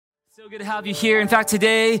So good to have you here. In fact,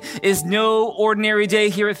 today is no ordinary day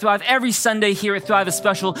here at Thrive. Every Sunday here at Thrive is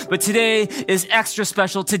special, but today is extra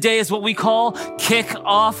special. Today is what we call Kick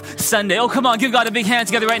Off Sunday. Oh, come on, give God a big hand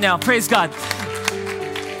together right now. Praise God.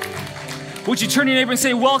 Would you turn to your neighbor and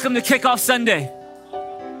say, welcome to Kick Off Sunday.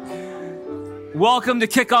 Welcome to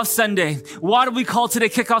Kickoff Sunday. Why do we call today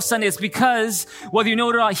Kickoff Sunday? It's because, whether you know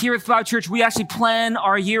it or not, here at Thrive Church, we actually plan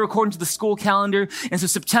our year according to the school calendar. And so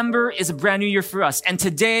September is a brand new year for us. And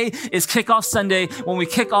today is Kickoff Sunday when we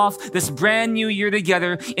kick off this brand new year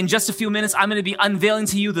together. In just a few minutes, I'm going to be unveiling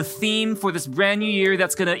to you the theme for this brand new year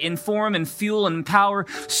that's going to inform and fuel and empower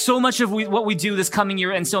so much of what we do this coming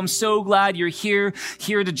year. And so I'm so glad you're here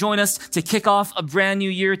to join us to kick off a brand new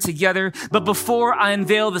year together. But before I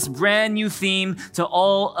unveil this brand new theme to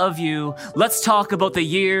all of you, let's talk about the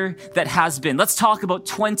year that has been. Let's talk about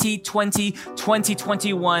 2020,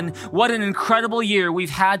 2021. What an incredible year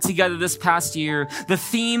we've had together this past year. The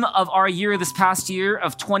theme of our year this past year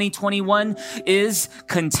of 2021 is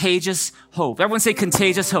contagious hope. Everyone say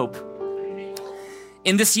contagious hope.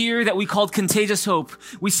 In this year that we called Contagious Hope,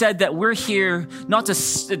 we said that we're here not to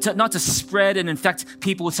spread and infect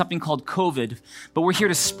people with something called COVID, but we're here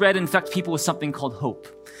to spread and infect people with something called hope.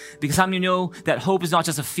 Because how many of you know that hope is not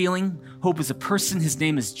just a feeling? Hope is a person. His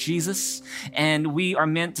name is Jesus. And we are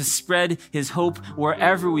meant to spread his hope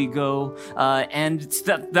wherever we go. And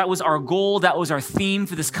that was our goal. That was our theme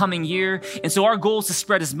for this coming year. And so our goal is to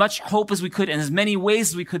spread as much hope as we could in as many ways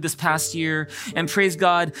as we could this past year. And praise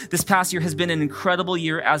God, this past year has been an incredible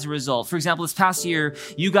year as a result. For example, this past year,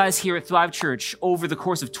 you guys here at Thrive Church, over the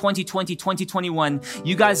course of 2020, 2021,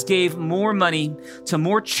 you guys gave more money to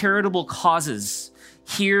more charitable causes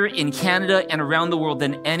here in Canada and around the world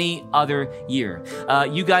than any other year.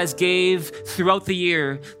 You guys gave throughout the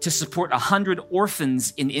year to support 100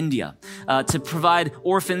 orphans in India, to provide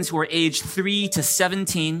orphans who are aged 3 to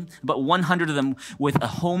 17, about 100 of them with a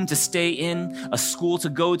home to stay in, a school to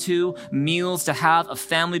go to, meals to have, a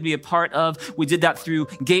family to be a part of. We did that through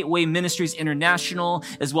Gateway Ministries International,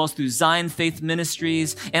 as well as through Zion Faith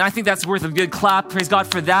Ministries. And I think that's worth a good clap. Praise God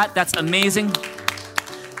for that. That's amazing.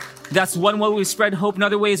 That's one way we spread hope.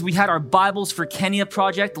 Another way is we had our Bibles for Kenya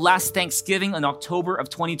project last Thanksgiving in October of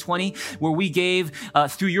 2020, where we gave,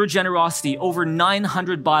 through your generosity, over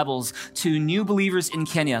 900 Bibles to new believers in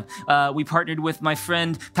Kenya. We partnered with my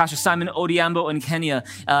friend, Pastor Simon Odiambo in Kenya,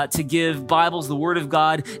 to give Bibles, the Word of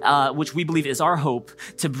God, which we believe is our hope,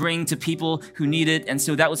 to bring to people who need it. And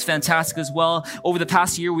so that was fantastic as well. Over the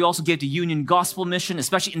past year, we also gave to Union Gospel Mission,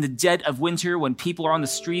 especially in the dead of winter when people are on the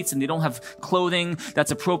streets and they don't have clothing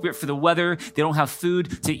that's appropriate for the weather, they don't have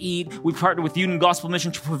food to eat. We partnered with Union Gospel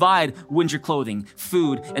Mission to provide winter clothing,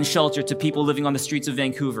 food, and shelter to people living on the streets of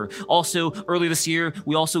Vancouver. Also, earlier this year,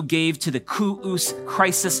 we also gave to the Ku'us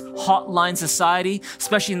Crisis Hotline Society,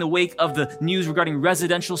 especially in the wake of the news regarding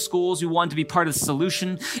residential schools. We wanted to be part of the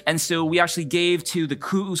solution. And so we actually gave to the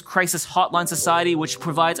Ku'us Crisis Hotline Society, which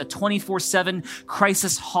provides a 24/7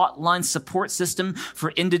 crisis hotline support system for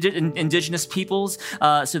indigenous peoples,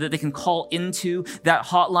 so that they can call into that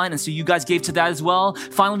hotline. And so you guys gave to that as well.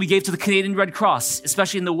 Finally, we gave to the Canadian Red Cross,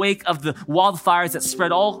 especially in the wake of the wildfires that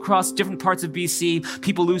spread all across different parts of BC,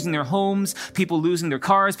 people losing their homes, people losing their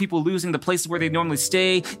cars, people losing the places where they normally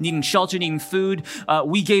stay, needing shelter, needing food.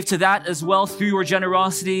 We gave to that as well through your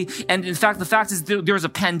generosity. And in fact, the fact is there was a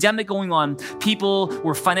pandemic going on. People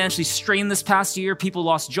were financially strained this past year. People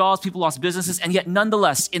lost jobs, people lost businesses. And yet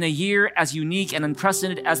nonetheless, in a year as unique and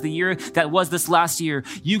unprecedented as the year that was this last year,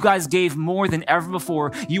 you guys gave more than ever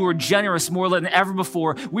before. You were generous more than ever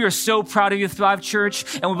before. We are so proud of you, Thrive Church,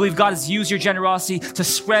 and we believe God has used your generosity to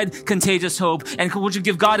spread contagious hope. And would you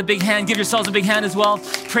give God a big hand? Give yourselves a big hand as well.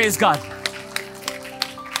 Praise God.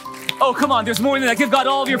 Oh, come on. There's more than that. Give God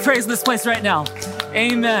all of your praise in this place right now.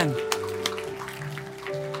 Amen.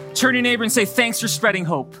 Turn to your neighbor and say, thanks for spreading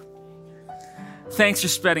hope. Thanks for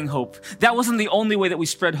spreading hope. That wasn't the only way that we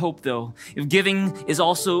spread hope, though. Giving is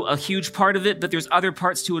also a huge part of it, but there's other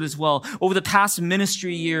parts to it as well. Over the past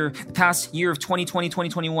ministry year, the past year of 2020,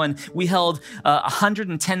 2021, we held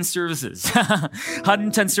 110 services.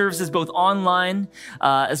 110 services, both online,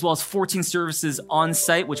 as well as 14 services on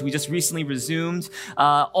site, which we just recently resumed,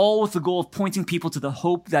 all with the goal of pointing people to the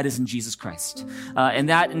hope that is in Jesus Christ. And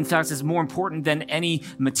that, in fact, is more important than any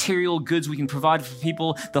material goods we can provide for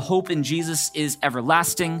people. The hope in Jesus is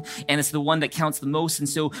everlasting, and it's the one that counts the most. And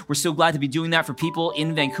so we're so glad to be doing that for people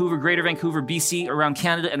in Vancouver, Greater Vancouver, BC, around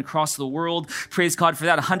Canada, and across the world. Praise God for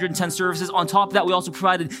that. 110 services. On top of that, we also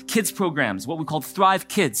provided kids programs, what we called Thrive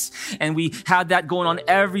Kids. And we had that going on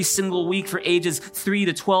every single week for ages 3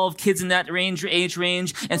 to 12, kids in that age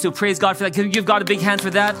range. And so praise God for that. Can we give God a big hand for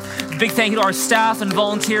that? Big thank you to our staff and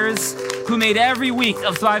volunteers who made every week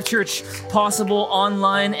of Thrive Church possible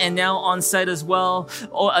online and now on site as well.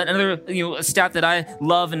 Another stat that I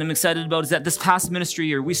love and I'm excited about is that this past ministry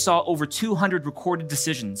year, we saw over 200 recorded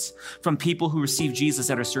decisions from people who received Jesus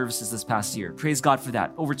at our services this past year. Praise God for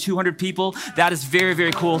that. Over 200 people. That is very,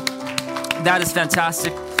 very cool. That is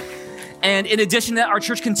fantastic. And in addition to that, our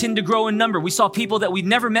church continued to grow in number. We saw people that we'd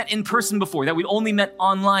never met in person before, that we'd only met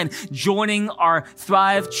online, joining our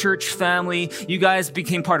Thrive Church family. You guys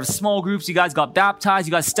became part of small groups. You guys got baptized.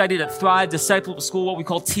 You guys studied at Thrive Discipleship School, what we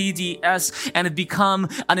call TDS, and have become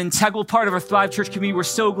an integral part of our Thrive Church community. We're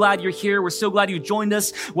so glad you're here. We're so glad you joined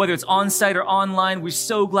us, whether it's on-site or online. We're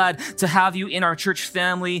so glad to have you in our church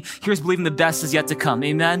family. Here's believing the best is yet to come.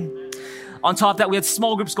 Amen. On top of that, we had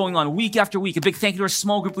small groups going on week after week. A big thank you to our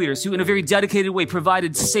small group leaders who, in a very dedicated way,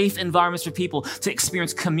 provided safe environments for people to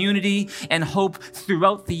experience community and hope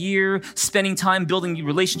throughout the year, spending time building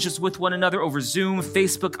relationships with one another over Zoom,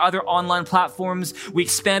 Facebook, other online platforms. We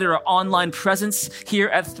expanded our online presence here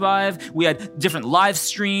at Thrive. We had different live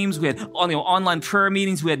streams. We had online prayer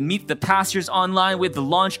meetings. We had Meet the Pastors online. We had the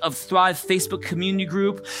launch of Thrive Facebook community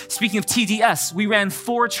group. Speaking of TDS, we ran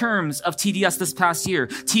 4 terms of TDS this past year.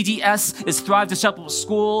 TDS is Thrive Discipleship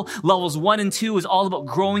School. Levels 1 and 2 is all about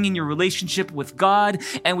growing in your relationship with God.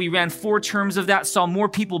 And we ran 4 terms of that, saw more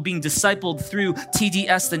people being discipled through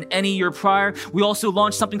TDS than any year prior. We also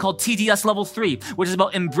launched something called TDS Level 3, which is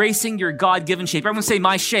about embracing your God-given shape. Everyone say,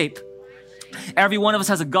 my shape. Every one of us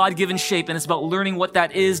has a God-given shape, and it's about learning what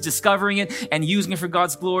that is, discovering it, and using it for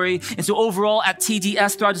God's glory. And so overall at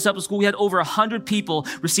TDS, Thrive Discipleship School, we had over 100 people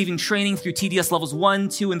receiving training through TDS levels 1,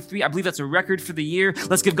 2, and 3. I believe that's a record for the year.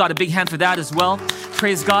 Let's give God a big hand for that as well.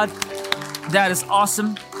 Praise God. That is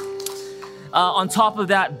awesome. On top of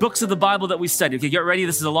that, books of the Bible that we studied. Okay, get ready.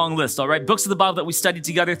 This is a long list, all right? Books of the Bible that we studied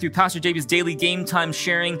together through Pastor JB's daily game time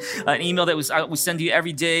sharing, an email that we send to you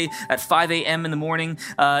every day at 5 a.m. in the morning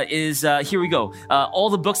here we go. All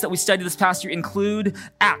the books that we studied this past year include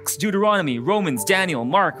Acts, Deuteronomy, Romans, Daniel,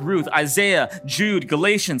 Mark, Ruth, Isaiah, Jude,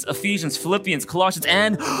 Galatians, Ephesians, Philippians, Colossians,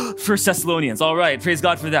 and 1 Thessalonians. All right, praise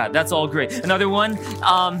God for that. That's all great. Another one,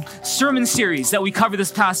 sermon series that we covered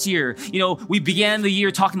this past year. We began the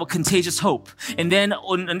year talking about contagious hope. And then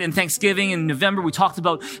in Thanksgiving in November, we talked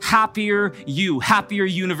about Happier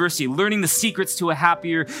University, learning the secrets to a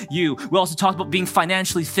happier you. We also talked about being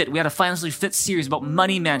financially fit. We had a financially fit series about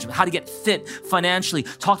money management, how to get fit financially.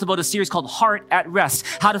 Talked about a series called Heart at Rest,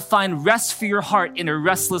 how to find rest for your heart in a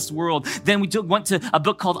restless world. Then we went to a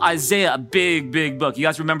book called Isaiah, a big, big book. You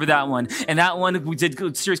guys remember that one? And that one, we did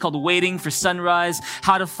a series called Waiting for Sunrise,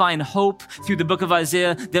 how to find hope through the book of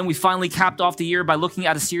Isaiah. Then we finally capped off the year by looking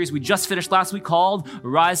at a series we just finished last week called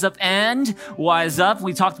Rise Up and Wise Up.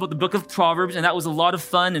 We talked about the book of Proverbs, and that was a lot of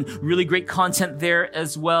fun and really great content there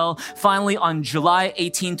as well. Finally, on July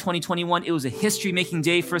 18, 2021, it was a history-making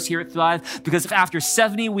day for us here at Thrive, because after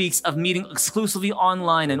 70 weeks of meeting exclusively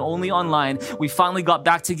online and only online, we finally got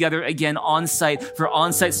back together again on-site for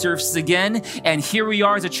on-site services again. And here we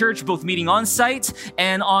are as a church, both meeting on-site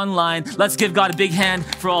and online. Let's give God a big hand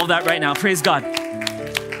for all of that right now. Praise God.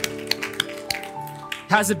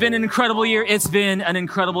 Has it been an incredible year? It's been an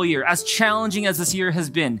incredible year. As challenging as this year has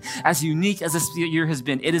been, as unique as this year has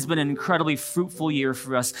been, it has been an incredibly fruitful year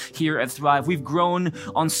for us here at Thrive. We've grown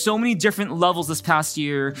on so many different levels this past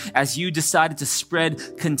year as you decided to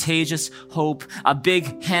spread contagious hope. A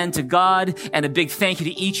big hand to God and a big thank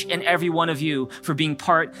you to each and every one of you for being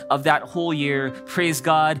part of that whole year. Praise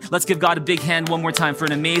God. Let's give God a big hand one more time for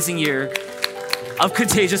an amazing year of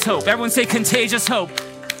contagious hope. Everyone say contagious hope.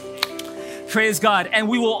 Praise God. And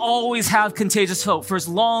we will always have contagious hope for as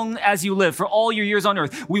long as you live, for all your years on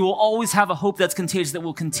earth. We will always have a hope that's contagious that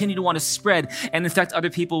we'll continue to want to spread and infect other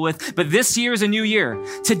people with. But this year is a new year.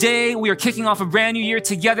 Today, we are kicking off a brand new year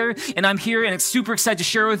together, and I'm here and super excited to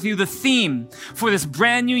share with you the theme for this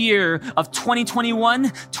brand new year of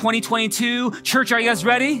 2021, 2022. Church, are you guys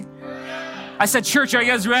ready? I said, church, are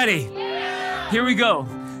you guys ready? Here we go.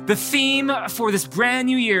 The theme for this brand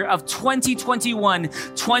new year of 2021,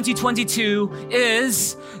 2022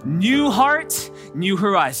 is New Heart, New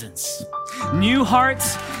Horizons. New Heart,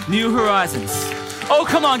 New Horizons. Oh,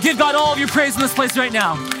 come on, give God all of your praise in this place right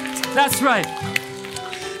now. That's right.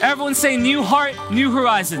 Everyone say New Heart, New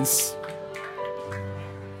Horizons.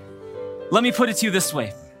 Let me put it to you this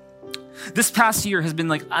way. This past year has been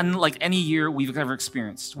like unlike any year we've ever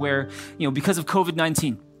experienced, where, because of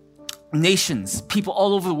COVID-19, nations, people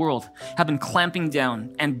all over the world have been clamping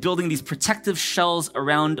down and building these protective shells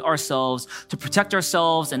around ourselves to protect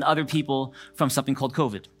ourselves and other people from something called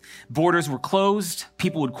COVID. Borders were closed,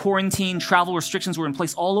 people would quarantine, travel restrictions were in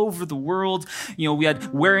place all over the world. We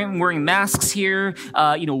had wearing masks here,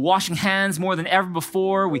 washing hands more than ever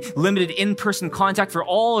before. We limited in-person contact for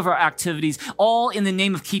all of our activities, all in the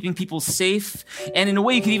name of keeping people safe. And in a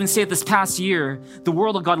way, you could even say that this past year, the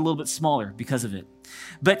world got a little bit smaller because of it.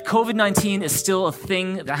 But COVID-19 is still a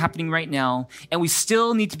thing that's happening right now, and we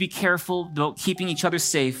still need to be careful about keeping each other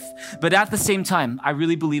safe. But at the same time, I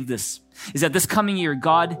really believe this, is that this coming year,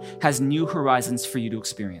 God has new horizons for you to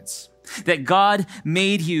experience. That God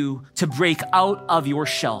made you to break out of your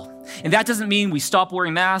shell. And that doesn't mean we stop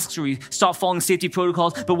wearing masks or we stop following safety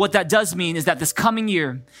protocols, but what that does mean is that this coming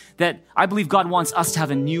year, that I believe God wants us to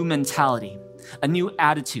have a new mentality, a new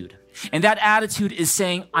attitude. And that attitude is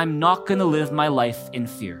saying, I'm not going to live my life in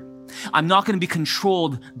fear. I'm not going to be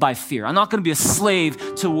controlled by fear. I'm not going to be a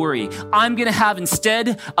slave to worry. I'm going to have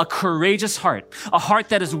instead a courageous heart, a heart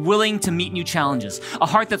that is willing to meet new challenges, a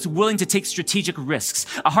heart that's willing to take strategic risks,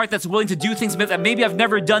 a heart that's willing to do things that maybe I've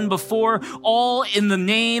never done before, all in the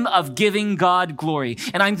name of giving God glory.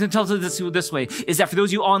 And I'm going to tell you this way, is that for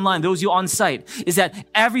those of you online, those of you on site, is that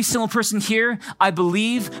every single person here, I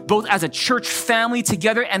believe, both as a church family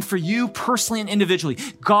together and for you personally and individually,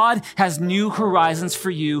 God has new horizons for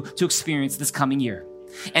you to experience this coming year.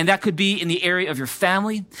 And that could be in the area of your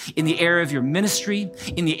family, in the area of your ministry,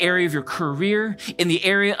 in the area of your career, in the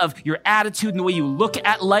area of your attitude and the way you look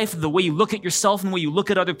at life, the way you look at yourself and the way you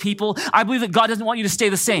look at other people. I believe that God doesn't want you to stay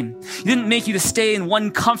the same. He didn't make you to stay in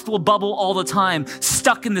one comfortable bubble all the time,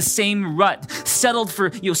 stuck in the same rut, settled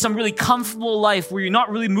for some really comfortable life where you're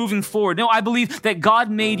not really moving forward. No, I believe that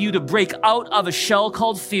God made you to break out of a shell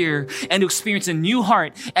called fear and to experience a new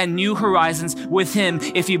heart and new horizons with Him.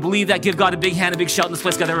 If you believe that, give God a big hand, a big shout in this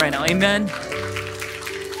place together right now. Amen.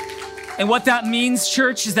 And what that means,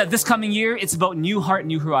 church, is that this coming year, it's about new heart,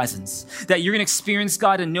 new horizons. That you're going to experience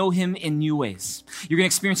God and know Him in new ways. You're going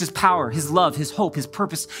to experience His power, His love, His hope, His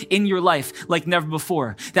purpose in your life like never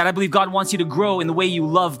before. That I believe God wants you to grow in the way you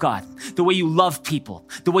love God, the way you love people,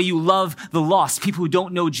 the way you love the lost, people who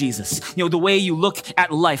don't know Jesus. The way you look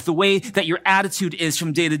at life, the way that your attitude is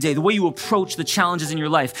from day to day, the way you approach the challenges in your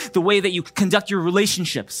life, the way that you conduct your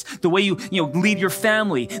relationships, the way you lead your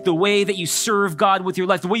family, the way that you serve God with your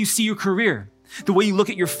life, the way you see your career, the way you look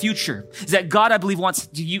at your future, is that God, I believe, wants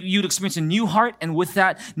you to experience a new heart and with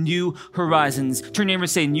that, new horizons. Turn to your neighbor and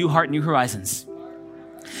say, new heart, new horizons.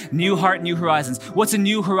 New heart, new horizons. What's a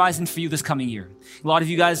new horizon for you this coming year? A lot of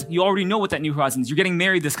you guys, you already know what that new horizon is. You're getting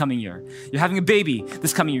married this coming year. You're having a baby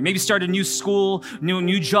this coming year. Maybe start a new school,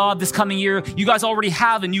 new job this coming year. You guys already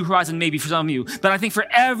have a new horizon maybe for some of you. But I think for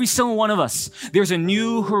every single one of us, there's a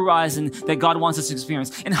new horizon that God wants us to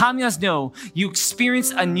experience. And how many of us know you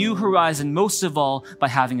experience a new horizon most of all by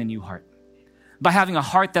having a new heart? By having a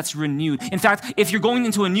heart that's renewed. In fact, if you're going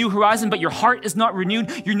into a new horizon, but your heart is not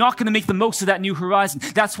renewed, you're not going to make the most of that new horizon.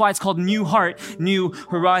 That's why it's called new heart, new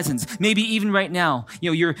horizons. Maybe even right now,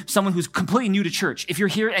 you're someone who's completely new to church. If you're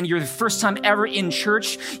here and you're the first time ever in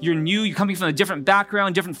church, you're new, you're coming from a different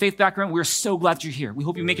background, different faith background, we're so glad you're here. We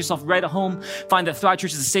hope you make yourself right at home, find that Thrive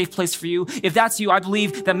Church is a safe place for you. If that's you, I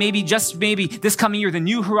believe that maybe, just maybe, this coming year, the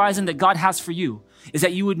new horizon that God has for you is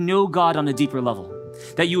that you would know God on a deeper level.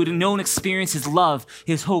 That you would know and experience His love,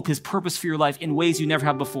 His hope, His purpose for your life in ways you never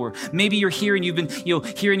have before. Maybe you're here and you've been,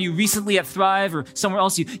 here and you recently at Thrive or somewhere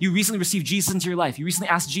else, you recently received Jesus into your life. You recently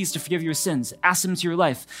asked Jesus to forgive your sins. Ask Him into your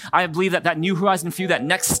life. I believe that new horizon for you, that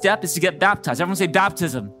next step is to get baptized. Everyone say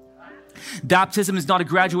baptism. Baptism is not a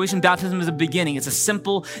graduation. Baptism is a beginning. It's a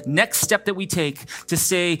simple next step that we take to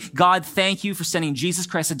say, God, thank you for sending Jesus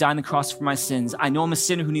Christ to die on the cross for my sins. I know I'm a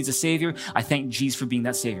sinner who needs a Savior. I thank Jesus for being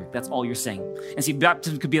that Savior. That's all you're saying. And see,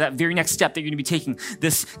 baptism could be that very next step that you're going to be taking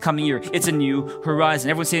this coming year. It's a new horizon.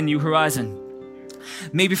 Everyone say a new horizon.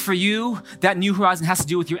 Maybe for you, that new horizon has to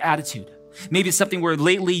do with your attitude. Maybe it's something where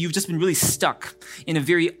lately you've just been really stuck in a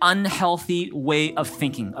very unhealthy way of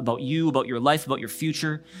thinking about you, about your life, about your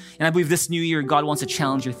future. And I believe this new year, God wants to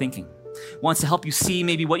challenge your thinking. Wants to help you see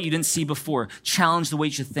maybe what you didn't see before. Challenge the way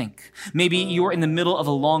you think. Maybe you're in the middle of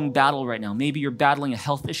a long battle right now. Maybe you're battling a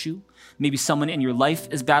health issue. Maybe someone in your life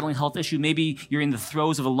is battling a health issue. Maybe you're in the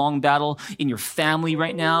throes of a long battle in your family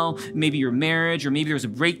right now. Maybe your marriage, or maybe there's a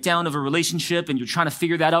breakdown of a relationship and you're trying to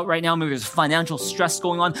figure that out right now. Maybe there's financial stress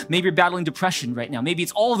going on. Maybe you're battling depression right now. Maybe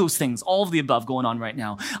it's all of those things, all of the above going on right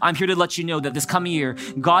now. I'm here to let you know that this coming year,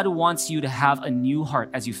 God wants you to have a new heart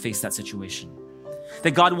as you face that situation.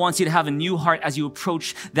 that God wants you to have a new heart as you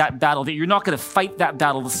approach that battle, that you're not going to fight that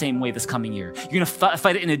battle the same way this coming year. You're going to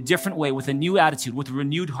fight it in a different way with a new attitude, with a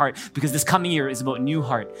renewed heart, because this coming year is about new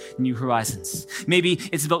heart, new horizons. Maybe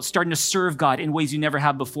it's about starting to serve God in ways you never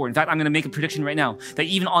have before. In fact, I'm going to make a prediction right now that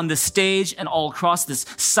even on this stage and all across this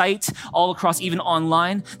site, all across even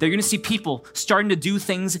online, they're going to see people starting to do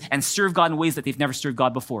things and serve God in ways that they've never served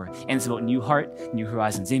God before. And it's about new heart, new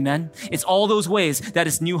horizons. Amen? It's all those ways that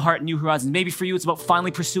is new heart, new horizons. Maybe for you, it's about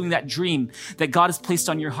finally pursuing that dream that God has placed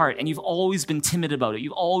on your heart, and you've always been timid about it.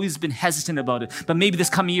 You've always been hesitant about it. But maybe this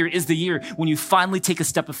coming year is the year when you finally take a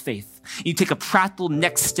step of faith. You take a practical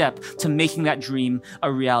next step to making that dream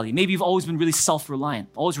a reality. Maybe you've always been really self-reliant,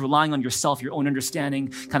 always relying on yourself, your own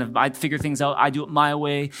understanding, kind of, I figure things out, I do it my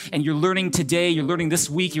way. And you're learning today, you're learning this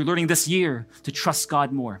week, you're learning this year to trust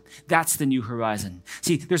God more. That's the new horizon.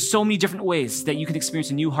 See, there's so many different ways that you can experience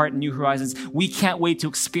a new heart and new horizons. We can't wait to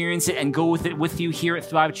experience it and go with it with you here at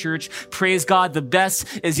Thrive Church. Praise God, the best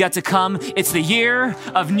is yet to come. It's the year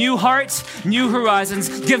of new heart, new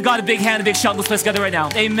horizons. Give God a big hand, a big shout. Let's play together right now.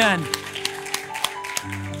 Amen.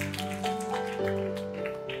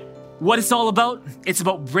 What it's all about? It's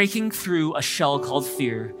about breaking through a shell called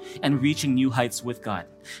fear and reaching new heights with God.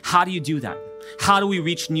 How do you do that? How do we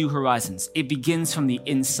reach new horizons? It begins from the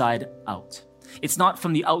inside out. It's not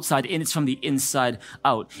from the outside in, it's from the inside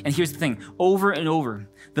out. And here's the thing, over and over,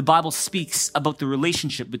 the Bible speaks about the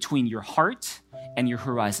relationship between your heart and your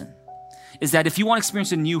horizon. Is that if you want to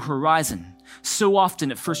experience a new horizon, so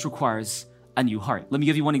often it first requires a new heart. Let me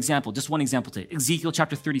give you one example, just one example today. Ezekiel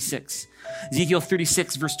chapter 36. Ezekiel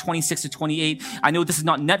 36, verse 26 to 28. I know this is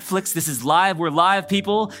not Netflix, this is live. We're live,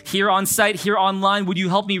 people, here on site, here online. Would you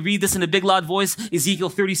help me read this in a big, loud voice? Ezekiel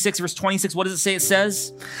 36, verse 26. What does it say? It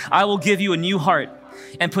says, I will give you a new heart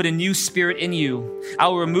and put a new spirit in you. I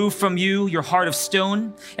will remove from you your heart of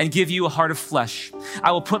stone and give you a heart of flesh.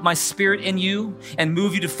 I will put my spirit in you and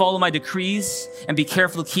move you to follow my decrees and be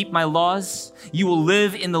careful to keep my laws. You will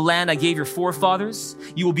live in the land I gave your forefathers.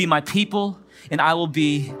 You will be my people and I will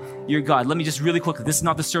be your God. Let me just really quickly, this is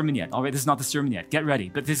not the sermon yet. All right, this is not the sermon yet. Get ready.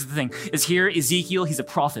 But this is the thing, is here Ezekiel, he's a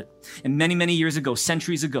prophet. And many, many years ago,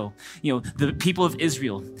 centuries ago, the people of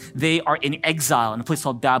Israel, they are in exile in a place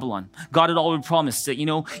called Babylon. God had already promised that, you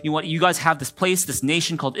know what, you guys have this place, this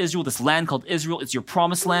nation called Israel, this land called Israel. It's your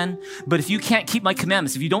promised land. But if you can't keep my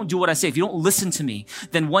commandments, if you don't do what I say, if you don't listen to me,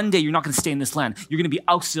 then one day you're not going to stay in this land. You're going to be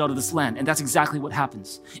ousted out of this land. And that's exactly what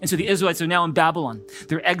happens. And so the Israelites are now in Babylon.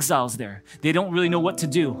 They're exiles there. They don't really know what to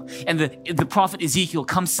do. And the prophet Ezekiel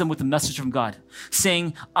comes to them with a message from God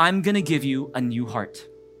saying, I'm going to give you a new heart.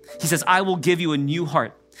 He says, I will give you a new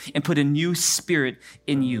heart and put a new spirit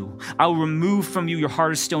in you. I will remove from you your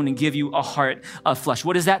heart of stone and give you a heart of flesh.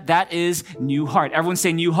 What is that? That is new heart. Everyone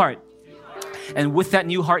say new heart. And with that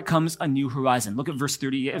new heart comes a new horizon. Look at verse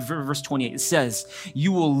 28. It says,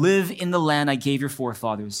 you will live in the land I gave your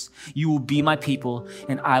forefathers. You will be my people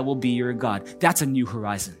and I will be your God. That's a new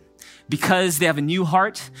horizon. Because they have a new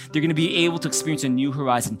heart, they're going to be able to experience a new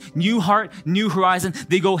horizon. New heart, new horizon,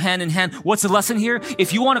 they go hand in hand. What's the lesson here?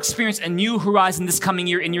 If you want to experience a new horizon this coming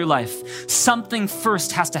year in your life, something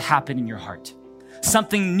first has to happen in your heart.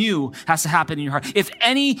 Something new has to happen in your heart. If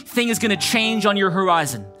anything is going to change on your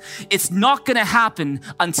horizon, it's not going to happen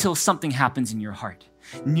until something happens in your heart.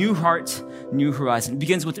 New heart, new horizon. It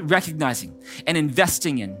begins with recognizing and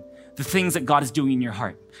investing in the things that God is doing in your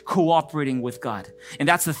heart, cooperating with God. And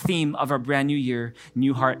that's the theme of our brand new year,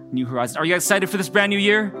 new heart, new horizon. Are you guys excited for this brand new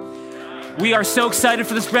year? We are so excited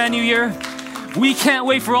for this brand new year. We can't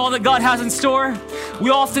wait for all that God has in store.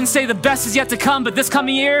 We often say the best is yet to come, but this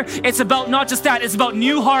coming year, it's about not just that, it's about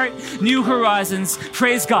new heart, new horizons.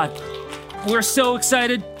 Praise God. We're so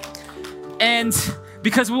excited. And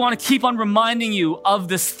because we want to keep on reminding you of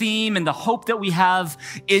this theme and the hope that we have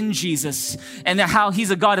in Jesus and that how he's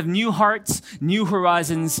a God of new hearts, new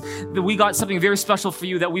horizons, that we got something very special for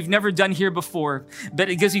you that we've never done here before, but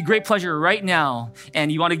it gives me great pleasure right now.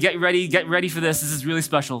 And you want to get ready for this. This is really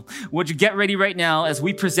special. Would you get ready right now as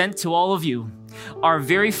we present to all of you our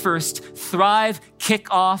very first Thrive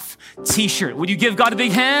Kickoff t-shirt. Would you give God a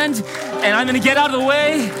big hand? And I'm going to get out of the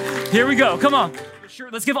way. Here we go. Come on. Sure,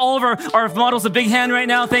 let's give all of our models a big hand right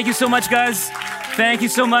now. Thank you so much, guys. Thank you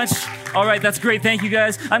so much. All right, that's great. Thank you,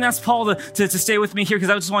 guys. I'm going to ask Paul to stay with me here because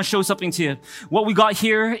I just want to show something to you. What we got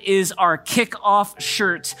here is our kickoff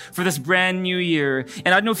shirt for this brand new year. And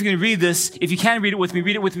I don't know if you can read this. If you can read it with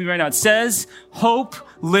me right now. It says, Hope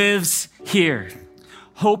lives here.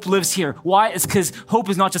 Hope lives here. Why? It's because hope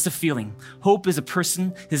is not just a feeling. Hope is a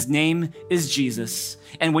person. His name is Jesus.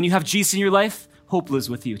 And when you have Jesus in your life, hope lives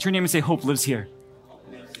with you. Turn your name and say, hope lives here.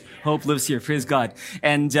 Hope lives here. Praise God.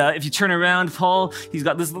 And if you turn around, Paul, he's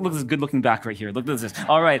got this, look at this good looking back right here. Look at this.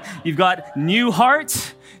 All right. You've got new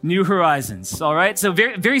heart, new horizons. All right. So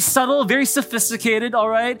very, very subtle, very sophisticated. All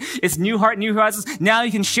right. It's new heart, new horizons. Now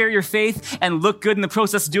you can share your faith and look good in the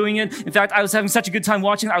process of doing it. In fact, I was having such a good time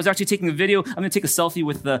watching it. I was actually taking a video. I'm going to take a selfie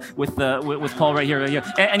with Paul right here.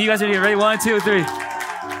 And you guys are here. Ready? 1, 2, 3.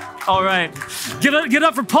 All right. Get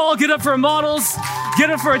up for Paul. Get up for our models.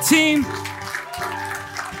 Get up for our team.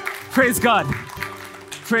 Praise God.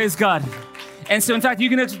 Praise God. And so, in fact, you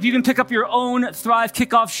can pick up your own Thrive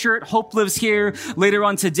Kickoff shirt. Hope Lives Here later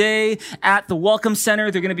on today at the Welcome Center.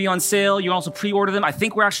 They're going to be on sale. You can also pre-order them. I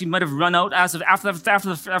think we actually might have run out as of after the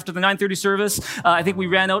 9:30 service. I think we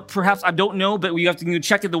ran out. Perhaps I don't know, but we have to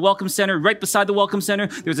check at the Welcome Center. Right beside the Welcome Center,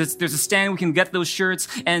 there's a stand we can get those shirts.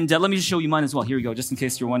 And let me just show you mine as well. Here we go, just in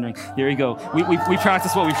case you're wondering. Here we go. We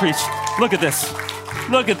practice what we preach. Look at this.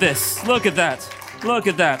 Look at this. Look at that. Look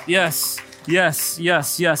at that. Yes. Yes,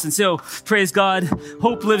 yes, yes. And so, praise God.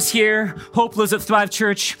 Hope lives here. Hope lives at Thrive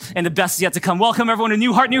Church. And the best is yet to come. Welcome everyone to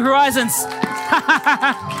New Heart, New Horizons.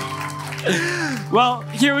 Well,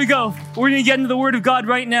 here we go. We're going to get into the Word of God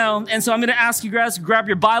right now. And so I'm going to ask you guys to grab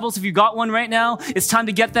your Bibles if you've got one right now. It's time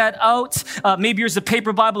to get that out. Maybe yours is a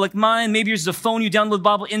paper Bible like mine. Maybe yours is a phone you download the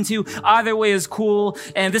Bible into. Either way is cool.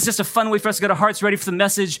 And this is just a fun way for us to get our hearts ready for the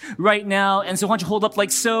message right now. And so why don't you hold up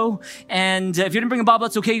like so. And if you didn't bring a Bible,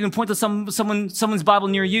 that's okay. You can point to someone's Bible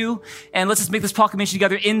near you. And let's just make this proclamation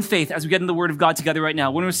together in faith as we get into the Word of God together right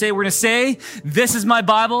now. We're going to say, this is my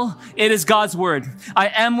Bible. It is God's Word. I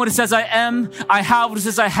am what it says I am. I have what it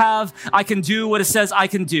says I have. I can do what it says I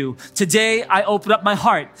can do. Today, I open up my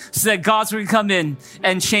heart so that God's Word can come in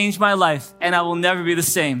and change my life, and I will never be the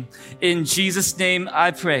same. In Jesus' name, I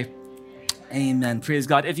pray. Amen. Praise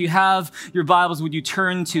God. If you have your Bibles, would you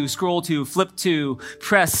scroll to, flip to,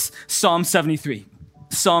 press Psalm 73.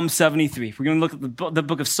 Psalm 73. We're going to look at the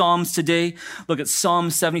book of Psalms today. Look at Psalm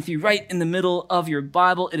 73 right in the middle of your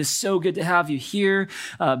Bible. It is so good to have you here.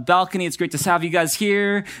 Balcony, it's great to have you guys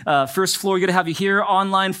here. First floor, good to have you here.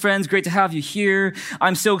 Online friends, great to have you here.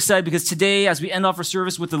 I'm so excited because today, as we end off our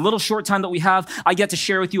service with the little short time that we have, I get to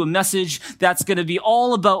share with you a message that's going to be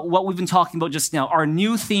all about what we've been talking about just now. Our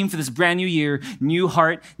new theme for this brand new year, New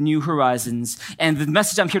Heart, New Horizons. And the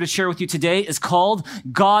message I'm here to share with you today is called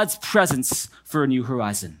God's Presence for a New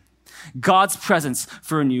Horizon. God's presence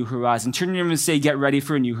for a new horizon. Turn to your neighbor and say, get ready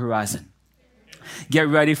for a new horizon. Get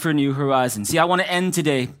ready for a new horizon. See, I want to end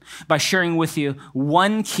today by sharing with you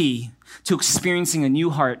one key to experiencing a new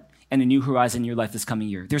heart and a new horizon in your life this coming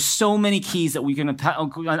year. There's so many keys that we can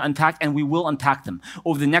unpack, and we will unpack them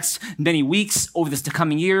over the next many weeks, over this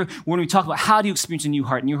coming year. When we talk about how do you experience a new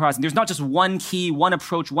heart, new horizon, there's not just one key, one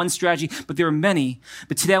approach, one strategy, but there are many.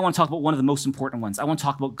 But today I want to talk about one of the most important ones. I want to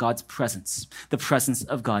talk about God's presence, the presence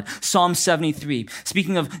of God. Psalm 73.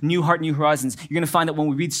 Speaking of new heart, new horizons, you're going to find that when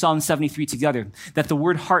we read Psalm 73 together, that the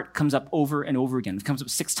word heart comes up over and over again. It comes up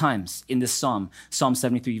 6 times in this Psalm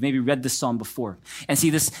 73. You've maybe read this Psalm before. And see,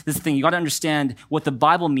 this thing, you got to understand what the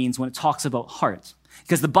Bible means when it talks about heart.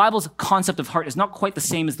 Because the Bible's concept of heart is not quite the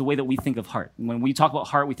same as the way that we think of heart. When we talk about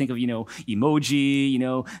heart, we think of,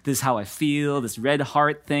 emoji, this is how I feel, this red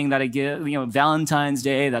heart thing that I get, Valentine's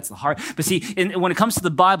Day, that's the heart. But see, when it comes to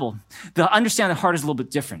the Bible, the understanding of heart is a little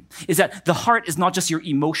bit different. Is that the heart is not just your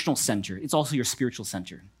emotional center, it's also your spiritual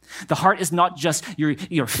center. The heart is not just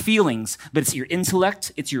your feelings, but it's your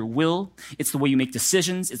intellect, it's your will, it's the way you make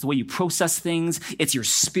decisions, it's the way you process things, it's your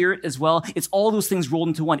spirit as well. It's all those things rolled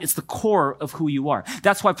into one. It's the core of who you are.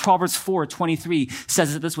 That's why Proverbs 4:23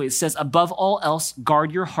 says it this way. It says, above all else,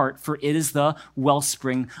 guard your heart, for it is the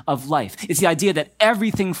wellspring of life. It's the idea that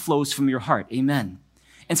everything flows from your heart. Amen.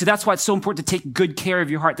 And so that's why it's so important to take good care of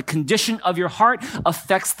your heart. The condition of your heart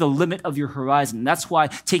affects the limit of your horizon. That's why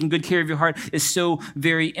taking good care of your heart is so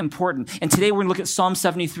very important. And today we're going to look at Psalm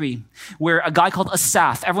 73, where a guy called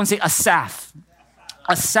Asaph, everyone say Asaph.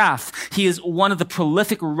 Asaph, he is one of the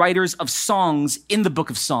prolific writers of songs in the book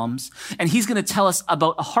of Psalms, and he's going to tell us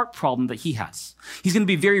about a heart problem that he has. He's going to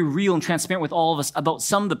be very real and transparent with all of us about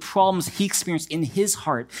some of the problems he experienced in his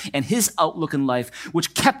heart and his outlook in life,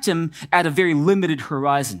 which kept him at a very limited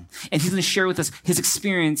horizon. And he's going to share with us his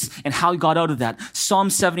experience and how he got out of that. Psalm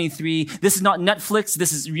 73, this is not Netflix,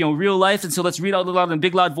 this is real life, and so let's read out loud in a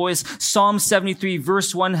big loud voice. Psalm 73,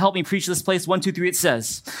 verse 1, help me preach this place. 1, 2, 3, it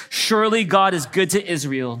says, surely God is good to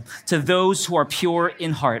Israel, to those who are pure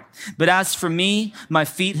in heart. But as for me, my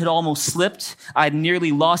feet had almost slipped. I had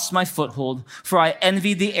nearly lost my foothold, for I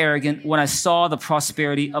envied the arrogant when I saw the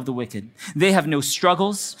prosperity of the wicked. They have no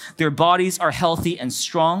struggles. Their bodies are healthy and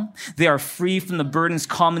strong. They are free from the burdens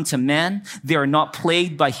common to man. They are not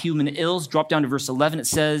plagued by human ills. Drop down to verse 11. It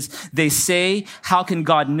says, they say, how can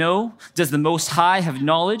God know? Does the Most High have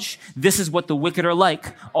knowledge? This is what the wicked are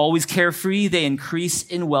like. Always carefree, they increase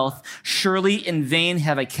in wealth. Surely in vain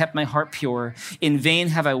have I kept my heart pure. In vain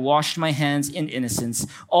have I washed my hands in innocence.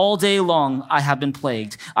 All day long I have been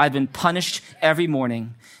plagued. I've been punished every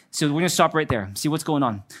morning. So we're going to stop right there. See what's going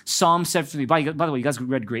on. Psalm 73. By the way, you guys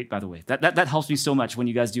read great, by the way. That helps me so much when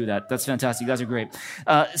you guys do that. That's fantastic. You guys are great.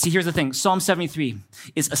 See, here's the thing. Psalm 73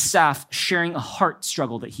 is Asaph sharing a heart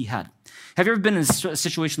struggle that he had. Have you ever been in a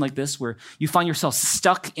situation like this where you find yourself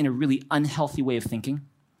stuck in a really unhealthy way of thinking?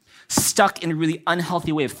 Stuck in a really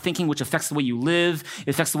unhealthy way of thinking, which affects the way you live, it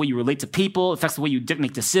affects the way you relate to people, it affects the way you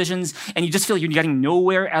make decisions, and you just feel like you're getting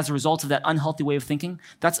nowhere as a result of that unhealthy way of thinking?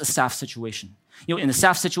 That's Asaph's situation. You know, in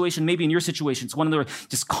Asaph's situation, maybe in your situation, it's one of the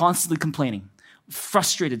just constantly complaining,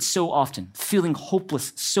 frustrated so often, feeling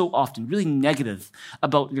hopeless so often, really negative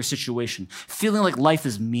about your situation, feeling like life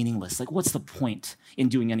is meaningless. Like, what's the point in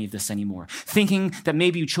doing any of this anymore? Thinking that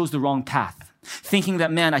maybe you chose the wrong path. Thinking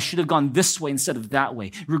that, man, I should have gone this way instead of that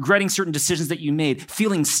way. Regretting certain decisions that you made.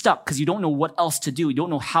 Feeling stuck because you don't know what else to do. You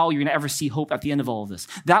don't know how you're going to ever see hope at the end of all of this.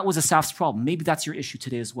 That was Asaph's problem. Maybe that's your issue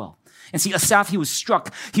today as well. And see, Asaph, he was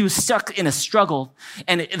stuck in a struggle.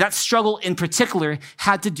 And that struggle in particular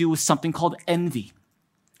had to do with something called envy.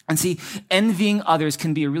 And see, envying others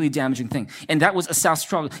can be a really damaging thing. And that was Asaph's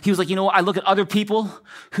struggle. He was like, you know what? I look at other people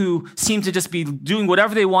who seem to just be doing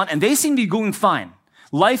whatever they want, and they seem to be going fine.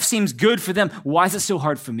 Life seems good for them. Why is it so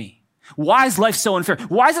hard for me? Why is life so unfair?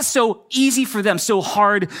 Why is it so easy for them, so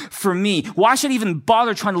hard for me? Why should I even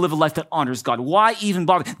bother trying to live a life that honors God? Why even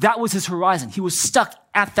bother? That was his horizon. He was stuck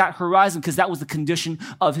at that horizon because that was the condition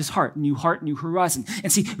of his heart. New horizon.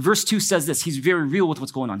 And see, verse 2 says this. He's very real with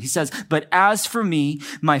what's going on. He says, but as for me,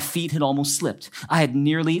 my feet had almost slipped. I had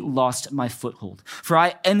nearly lost my foothold. For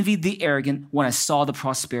I envied the arrogant when I saw the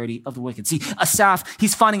prosperity of the wicked. See, Asaph,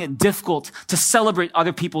 he's finding it difficult to celebrate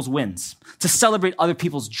other people's wins, to celebrate other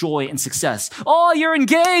people's joy and success. Oh, you're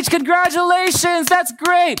engaged. Congratulations. That's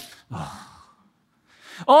great.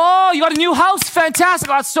 Oh, you got a new house. Fantastic.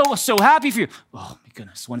 I'm so happy for you. Oh, my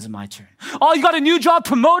goodness. When's it my turn? Oh, you got a new job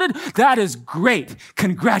promoted. That is great.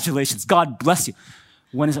 Congratulations. God bless you.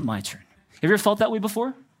 When is it my turn? Have you ever felt that way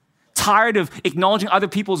before? Tired of acknowledging other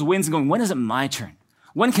people's wins and going, when is it my turn?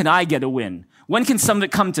 When can I get a win? When can something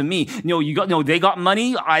come to me? They got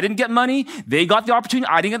money. I didn't get money. They got the opportunity.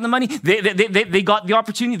 I didn't get the money. They got the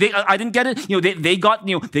opportunity. I didn't get it. They got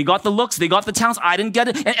the looks. They got the talents. I didn't get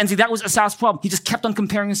it. And see, that was Asaph's problem. He just kept on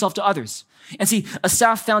comparing himself to others. And see,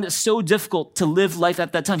 Asaph found it so difficult to live life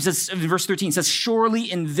at that time. He says, in verse 13, he says, surely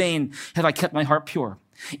in vain have I kept my heart pure.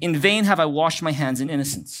 In vain have I washed my hands in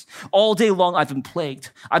innocence. All day long I've been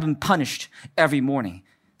plagued. I've been punished every morning.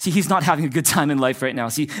 See, he's not having a good time in life right now.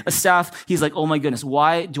 See, Asaph, he's like, oh my goodness,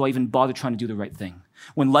 why do I even bother trying to do the right thing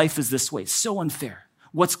when life is this way? It's so unfair.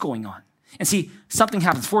 What's going on? And see, something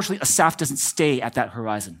happens. Fortunately, Asaph doesn't stay at that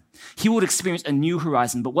horizon. He would experience a new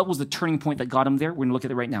horizon, but what was the turning point that got him there? We're going to look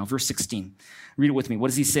at it right now. Verse 16. Read it with me. What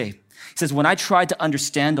does he say? He says, when I tried to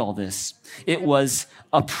understand all this, it was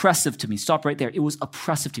oppressive to me. Stop right there. It was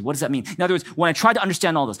oppressive to me. What does that mean? In other words, when I tried to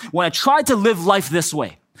understand all this, when I tried to live life this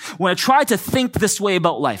way, when I tried to think this way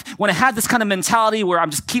about life, when I had this kind of mentality where I'm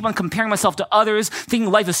just keep on comparing myself to others, thinking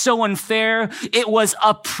life is so unfair, it was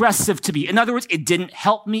oppressive to me. In other words, it didn't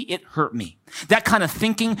help me, it hurt me. That kind of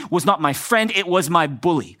thinking was not my friend, it was my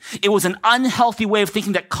bully. It was an unhealthy way of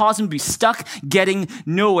thinking that caused him to be stuck, getting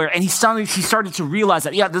nowhere. And he started to realize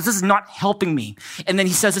that, this is not helping me. And then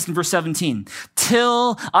he says this in verse 17,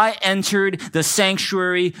 till I entered the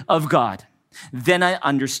sanctuary of God, then I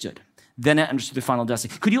understood. Then I understood the final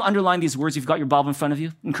destiny. Could you underline these words? You've got your Bible in front of you.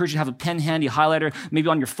 I encourage you to have a pen handy, a highlighter, maybe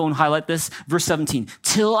on your phone, highlight this. Verse 17,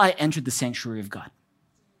 till I entered the sanctuary of God.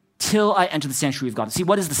 Till I entered the sanctuary of God. See,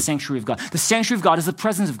 what is the sanctuary of God? The sanctuary of God is the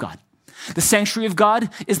presence of God. The sanctuary of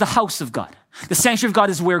God is the house of God. The sanctuary of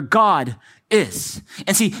God is where God is.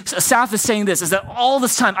 And see, Asaph is saying this, is that all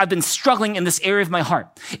this time I've been struggling in this area of my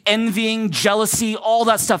heart. Envying, jealousy, all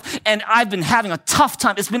that stuff. And I've been having a tough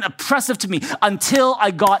time. It's been oppressive to me until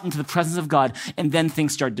I got into the presence of God, and then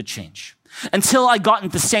things started to change. Until I got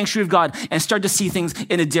into the sanctuary of God and started to see things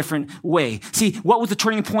in a different way. See, what was the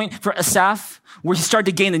turning point for Asaph? Where he started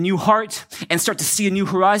to gain a new heart and start to see a new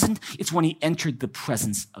horizon? It's when he entered the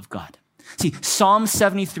presence of God. See, Psalm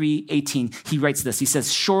 73:18, he writes this. He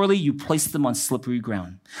says, surely you place them on slippery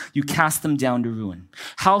ground. You cast them down to ruin.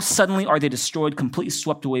 How suddenly are they destroyed, completely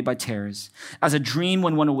swept away by terrors. As a dream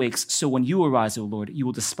when one awakes, so when you arise, O Lord, you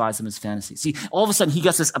will despise them as fantasy. See, all of a sudden he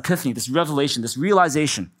gets this epiphany, this revelation, this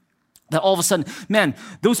realization that all of a sudden, man,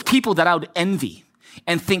 those people that I would envy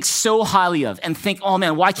and think so highly of and think, oh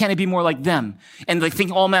man, why can't I be more like them? And they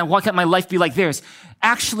think, oh man, why can't my life be like theirs?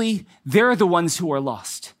 Actually, they're the ones who are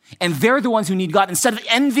lost. And they're the ones who need God. Instead of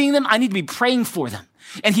envying them, I need to be praying for them.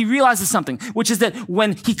 And he realizes something, which is that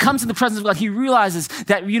when he comes in the presence of God, he realizes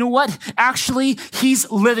that, you know what? Actually,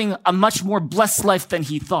 he's living a much more blessed life than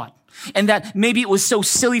he thought. And that maybe it was so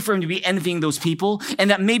silly for him to be envying those people, and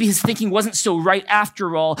that maybe his thinking wasn't so right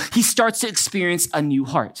after all. He starts to experience a new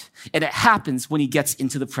heart. And it happens when he gets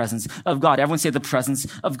into the presence of God. Everyone say the presence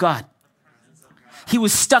of God. He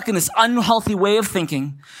was stuck in this unhealthy way of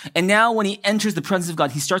thinking. And now when he enters the presence of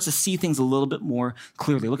God, he starts to see things a little bit more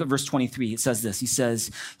clearly. Look at verse 23. It says this. He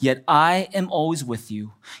says, yet I am always with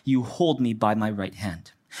you. You hold me by my right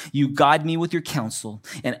hand. You guide me with your counsel,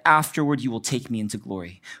 and afterward you will take me into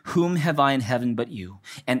glory. Whom have I in heaven but you?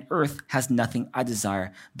 And earth has nothing I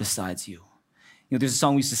desire besides you. You know, there's a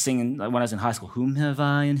song we used to sing when I was in high school. Whom have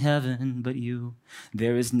I in heaven but you?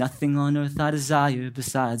 There is nothing on earth I desire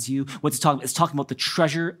besides you. What's it talking about? It's talking about the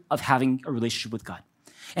treasure of having a relationship with God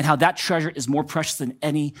and how that treasure is more precious than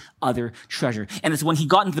any other treasure. And it's when he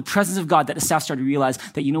got into the presence of God that Asaph started to realize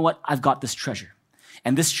that, you know what? I've got this treasure.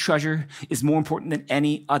 And this treasure is more important than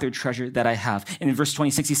any other treasure that I have. And in verse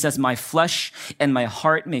 26, he says, my flesh and my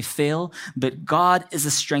heart may fail, but God is the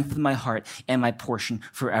strength of my heart and my portion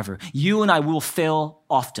forever. You and I will fail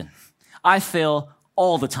often. I fail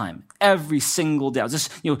all the time, every single day. I was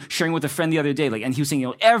just, sharing with a friend the other day, and he was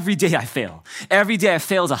saying, every day I fail. Every day I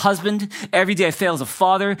fail as a husband. Every day I fail as a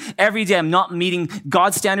father. Every day I'm not meeting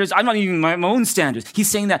God's standards. I'm not meeting my own standards. He's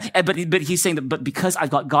saying that, but he's saying that, but because I've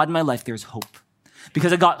got God in my life, there's hope.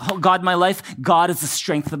 Because I got God in my life, God is the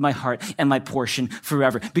strength of my heart and my portion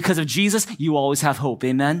forever. Because of Jesus, you always have hope.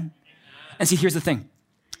 Amen? And see, here's the thing.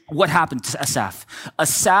 What happened to Asaph?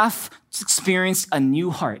 Asaph experienced a new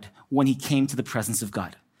heart when he came to the presence of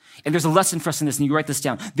God. And there's a lesson for us in this, and you write this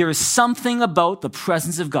down. There is something about the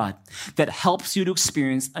presence of God that helps you to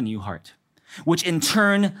experience a new heart, which in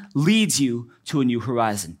turn leads you to a new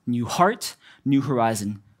horizon. New heart, new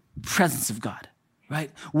horizon, presence of God. Right?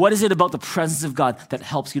 What is it about the presence of God that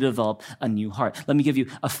helps you develop a new heart? Let me give you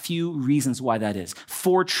a few reasons why that is.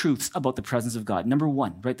 4 truths about the presence of God. Number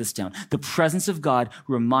 1, write this down. The presence of God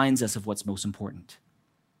reminds us of what's most important.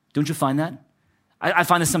 Don't you find that? I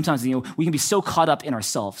find this sometimes, we can be so caught up in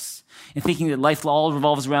ourselves and thinking that life all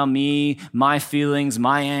revolves around me, my feelings,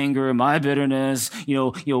 my anger, my bitterness,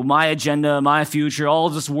 my agenda, my future,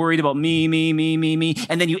 all just worried about me.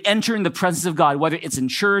 And then you enter in the presence of God, whether it's in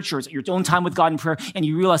church or it's your own time with God in prayer, and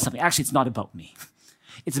you realize something. Actually, it's not about me.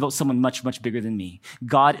 It's about someone much, much bigger than me.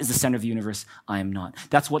 God is the center of the universe. I am not.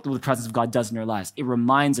 That's what the presence of God does in our lives. It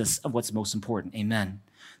reminds us of what's most important. Amen.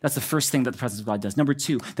 That's the first thing that the presence of God does. Number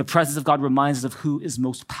 2, the presence of God reminds us of who is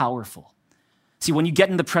most powerful. See, when you get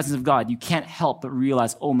in the presence of God, you can't help but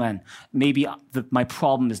realize, oh man, maybe my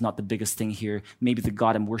problem is not the biggest thing here. Maybe the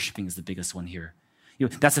God I'm worshiping is the biggest one here.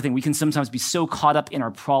 That's the thing. We can sometimes be so caught up in our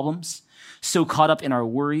problems, so caught up in our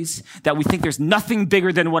worries, that we think there's nothing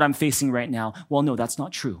bigger than what I'm facing right now. Well, no, that's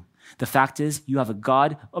not true. The fact is, you have a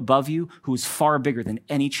God above you who is far bigger than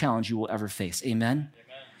any challenge you will ever face. Amen?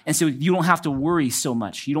 And so you don't have to worry so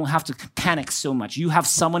much. You don't have to panic so much. You have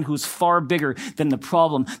someone who's far bigger than the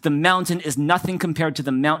problem. The mountain is nothing compared to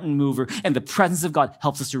the mountain mover. And the presence of God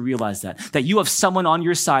helps us to realize that you have someone on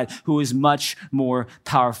your side who is much more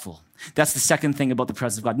powerful. That's the second thing about the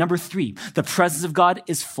presence of God. Number 3, the presence of God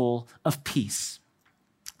is full of peace.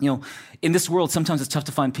 In this world, sometimes it's tough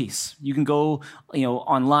to find peace. You can go,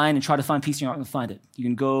 online and try to find peace, and you're not going to find it. You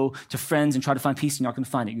can go to friends and try to find peace, and you're not going to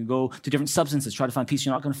find it. You can go to different substances, try to find peace,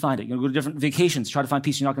 you're not going to find it. You can go to different vacations, try to find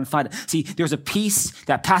peace, you're not going to find it. See, there's a peace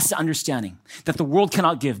that passes understanding that the world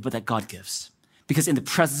cannot give, but that God gives. Because in the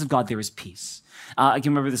presence of God, there is peace. I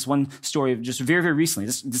can remember this one story of just very, very recently.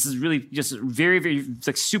 This is really just very, very, it's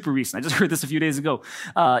like super recent. I just heard this a few days ago.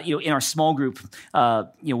 In our small group,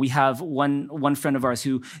 we have one friend of ours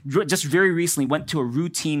who just very recently went to a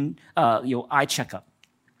routine, eye checkup.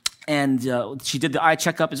 And she did the eye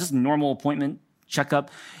checkup. It's just a normal appointment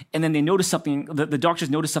checkup. And then they noticed something, the doctors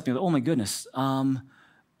noticed something, oh my goodness,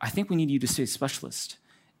 I think we need you to see a specialist.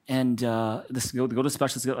 And go to the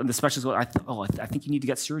specialist, and the specialist goes, I think you need to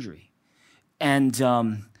get surgery. And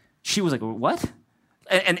she was like, what?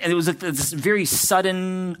 And it was like this very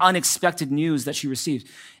sudden, unexpected news that she received.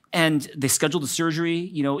 And they scheduled the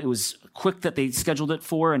surgery. It was quick that they scheduled it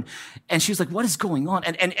for. And she was like, what is going on?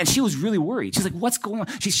 And she was really worried. She's like, what's going on?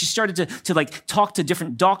 She started to like talk to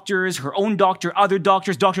different doctors, her own doctor, other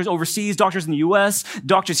doctors overseas, doctors in the US,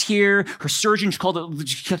 doctors here. Her surgeon, she kept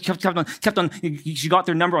on, she got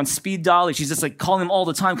their number on speed dial. She's just like calling them all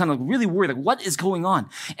the time, kind of like really worried, like what is going on?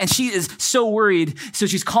 And she is so worried. So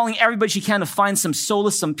she's calling everybody she can to find some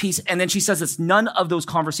solace, some peace. And then she says this, none of those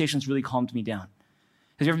conversations really calmed me down.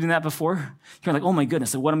 Have you ever done that before? You're like, oh my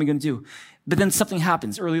goodness, what am I going to do? But then something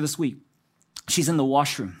happens earlier this week. She's in the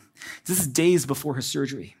washroom. This is days before her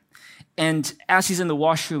surgery. And as she's in the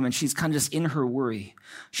washroom and she's kind of just in her worry,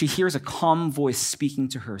 she hears a calm voice speaking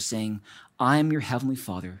to her saying, I'm your heavenly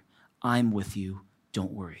Father. I'm with you.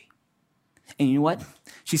 Don't worry. And you know what?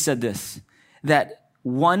 She said this, that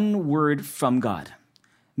one word from God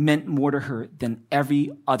meant more to her than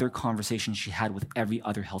every other conversation she had with every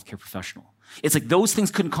other healthcare professional. It's like those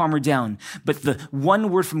things couldn't calm her down, but the one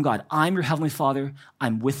word from God, I'm your heavenly Father,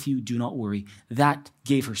 I'm with you, do not worry, that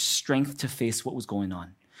gave her strength to face what was going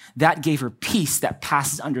on. That gave her peace that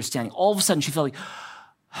passes understanding. All of a sudden, she felt like,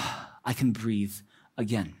 I can breathe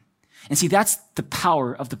again. And see, that's the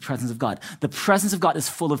power of the presence of God. The presence of God is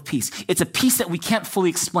full of peace. It's a peace that we can't fully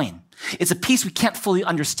explain. It's a peace we can't fully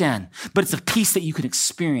understand, but it's a peace that you can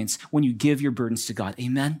experience when you give your burdens to God.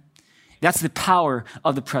 Amen? That's the power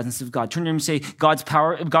of the presence of God. Turn to him and say, God's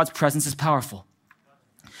presence is powerful.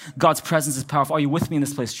 God's presence is powerful. Are you with me in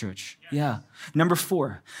this place, church? Yeah. Number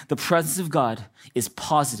 4, the presence of God is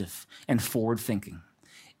positive and forward thinking.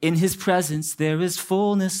 In his presence, there is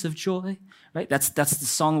fullness of joy. Right? That's the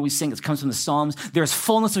song we sing. It comes from the Psalms. There's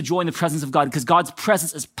fullness of joy in the presence of God because God's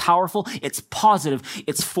presence is powerful. It's positive.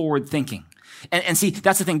 It's forward thinking. And see,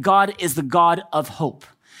 that's the thing. God is the God of hope.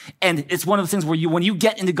 And it's one of the things where when you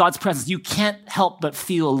get into God's presence, you can't help but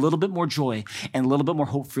feel a little bit more joy and a little bit more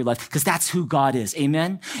hope for your life because that's who God is.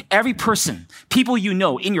 Amen? Every person, people you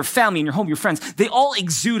know, in your family, in your home, your friends, they all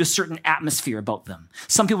exude a certain atmosphere about them.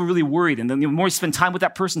 Some people are really worried, and then the more you spend time with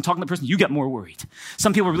that person, talking to that person, you get more worried.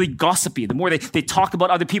 Some people are really gossipy. The more they talk about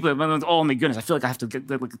other people, oh my goodness, I feel like I have to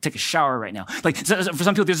take a shower right now. Like for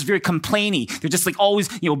some people, they're just very complainy. They're just like always,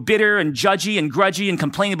 bitter and judgy and grudgy and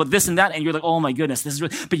complaining about this and that, and you're like, oh my goodness, this is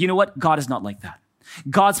really... But you know what? God is not like that.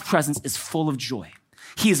 God's presence is full of joy.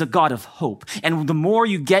 He is a God of hope. And the more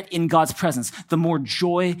you get in God's presence, the more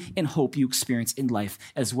joy and hope you experience in life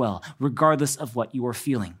as well, regardless of what you are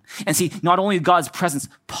feeling. And see, not only is God's presence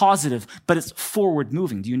positive, but it's forward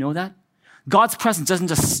moving. Do you know that? God's presence doesn't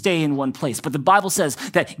just stay in one place, but the Bible says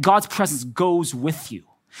that God's presence goes with you.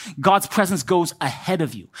 God's presence goes ahead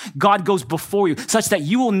of you. God goes before you, such that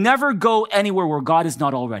you will never go anywhere where God is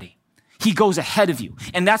not already. He goes ahead of you.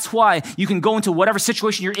 And that's why you can go into whatever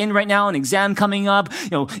situation you're in right now, an exam coming up,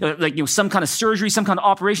 some kind of surgery, some kind of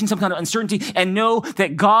operation, some kind of uncertainty, and know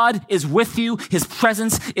that God is with you. His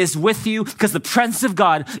presence is with you because the presence of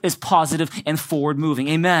God is positive and forward moving.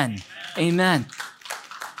 Amen. Amen.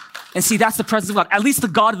 And see, that's the presence of God. At least the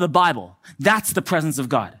God of the Bible. That's the presence of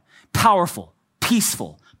God. Powerful,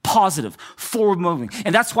 peaceful, positive, forward-moving.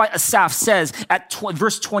 And that's why Asaph says at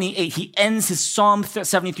verse 28, he ends his Psalm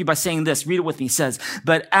 73 by saying this. Read it with me. He says,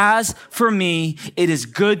 but as for me, it is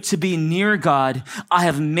good to be near God. I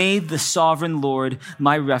have made the sovereign Lord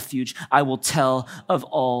my refuge. I will tell of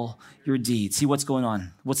all your deeds. See what's going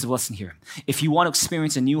on. What's the lesson here? If you want to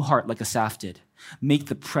experience a new heart like Asaph did, make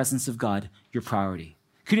the presence of God your priority.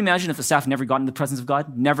 Could you imagine if Asaph never got in the presence of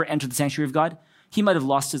God, never entered the sanctuary of God? He might have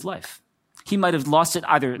lost his life. He might have lost it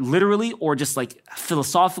either literally or just like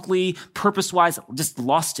philosophically, purpose-wise, just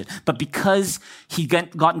lost it. But because he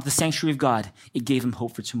got into the sanctuary of God, it gave him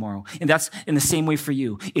hope for tomorrow. And that's in the same way for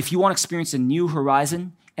you. If you want to experience a new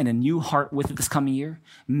horizon and a new heart with it this coming year,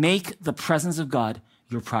 make the presence of God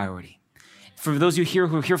your priority. For those of you here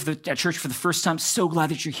who are here at church for the first time, so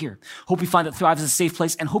glad that you're here. Hope you find that Thrive is a safe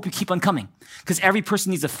place and hope you keep on coming. Because every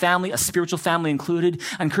person needs a family, a spiritual family included.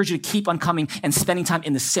 I encourage you to keep on coming and spending time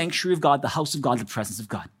in the sanctuary of God, the house of God, the presence of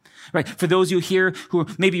God. Right? For those of you here who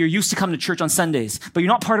maybe you're used to coming to church on Sundays, but you're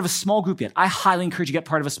not part of a small group yet, I highly encourage you to get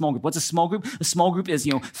part of a small group. What's a small group? A small group is,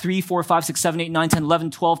 3, 4, 5, 6, 7, 8, 9, 10,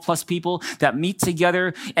 11, 12 plus people that meet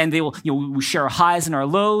together and they will, we share our highs and our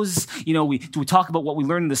lows. We talk about what we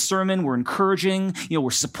learned in the sermon. We're encouraging,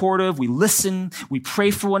 we're supportive. We listen. We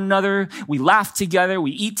pray for one another. We laugh together.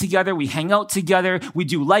 We eat together. We hang out together. We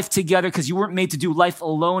do life together because you weren't made to do life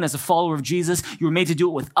alone as a follower of Jesus. You were made to do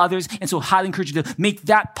it with others. And so I highly encourage you to make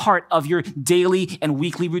that part of your daily and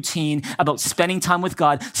weekly routine about spending time with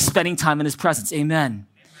God, spending time in his presence. Amen.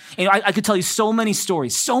 And I could tell you so many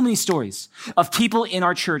stories of people in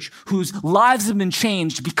our church whose lives have been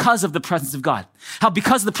changed because of the presence of God. How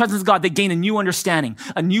because of the presence of God, they gain a new understanding,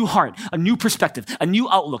 a new heart, a new perspective, a new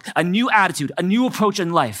outlook, a new attitude, a new approach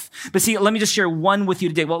in life. But see, let me just share one with you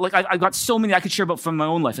today. Well, I've got so many I could share about from my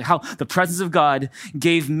own life, like how the presence of God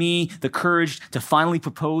gave me the courage to finally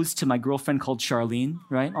propose to my girlfriend called Charlene,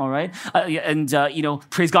 right? All right.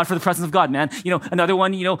 Praise God for the presence of God, man. Another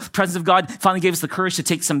one, presence of God finally gave us the courage to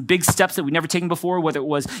take some big steps that we'd never taken before, whether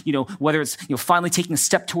it's finally taking a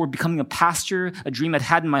step toward becoming a pastor, a dream I'd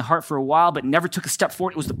had in my heart for a while, but never took a step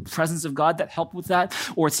forward. It was the presence of God that helped with that.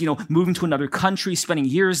 Or it's, moving to another country, spending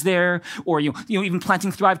years there, or, even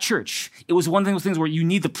planting Thrive Church. It was one of those things where you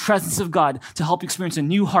need the presence of God to help you experience a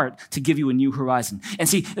new heart, to give you a new horizon. And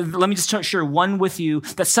see, let me just share one with you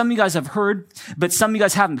that some of you guys have heard, but some of you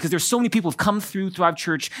guys haven't, because there's so many people who've come through Thrive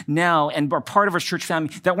Church now and are part of our church family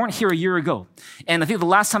that weren't here a year ago. And I think the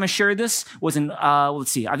last time I shared this was in, I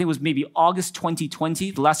think it was maybe August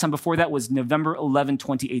 2020. The last time before that was November 11,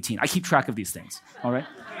 2018. I keep track of these things, all right?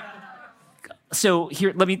 So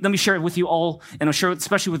here, let me share it with you all, and I'll share it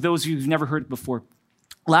especially with those of you who've never heard it before.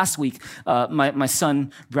 Last week, my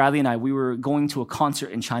son, Bradley, and I, we were going to a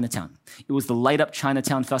concert in Chinatown. It was the Light Up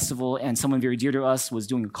Chinatown Festival, and someone very dear to us was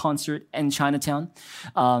doing a concert in Chinatown.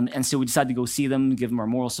 And so we decided to go see them, give them our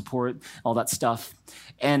moral support, all that stuff.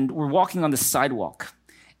 And we're walking on the sidewalk.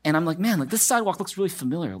 And I'm like, man, this sidewalk looks really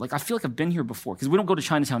familiar. I feel like I've been here before, because we don't go to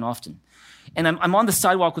Chinatown often. And I'm on the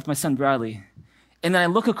sidewalk with my son, Bradley. And then I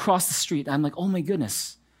look across the street, and I'm like, oh my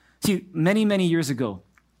goodness. See, many, many years ago,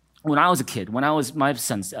 when I was a kid, when I was my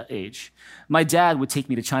son's age, my dad would take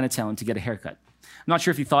me to Chinatown to get a haircut. I'm not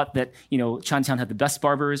sure if you thought that, Chinatown had the best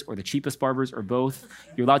barbers or the cheapest barbers or both.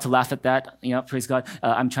 You're allowed to laugh at that. Praise God.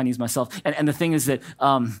 I'm Chinese myself. And the thing is that,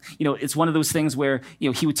 it's one of those things where,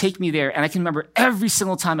 he would take me there. And I can remember every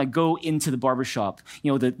single time I go into the barber shop,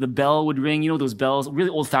 the bell would ring, those bells,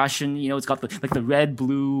 really old fashioned, it's got the red,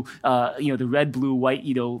 blue, the red, blue, white,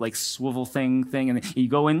 swivel thing. And you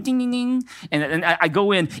go in, ding, ding, ding. And I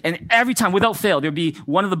go in, and every time, without fail, there'd be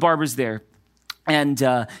one of the barbers there. And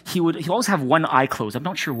he always have one eye closed. I'm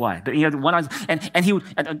not sure why, but he had one eye, and he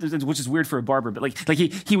would, which is weird for a barber, but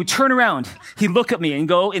he would turn around, he'd look at me and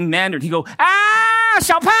go in Mandarin, he'd go,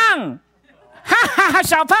 Xiao Pang! Ha ha ha,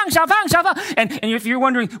 Xiao Pang, Xiao Pang, Xiao Pang. And if you're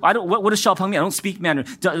wondering, what does Xiao Pang mean? I don't speak Mandarin.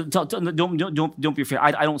 Don't be afraid.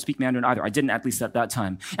 I don't speak Mandarin either. I didn't, at least at that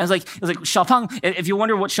time. And it was like Xiao Pang. If you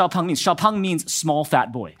wonder what Xiao Pang means small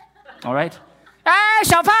fat boy. All right.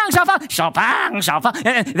 Xiao Pang, Xiao Pang, Xiao Pang, Xiao Pang.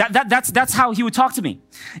 And that's how he would talk to me.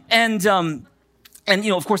 And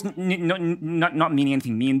of course, not meaning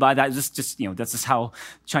anything mean by that. It's just that's just how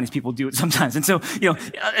Chinese people do it sometimes. And so, he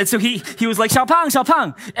was like, Xiao Pang, Xiao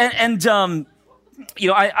Pang. And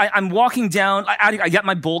I'm walking down, I get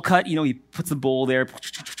my bowl cut, he puts the bowl there,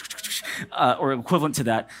 or equivalent to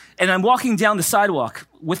that. And I'm walking down the sidewalk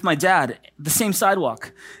with my dad, the same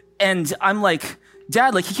sidewalk. And I'm like,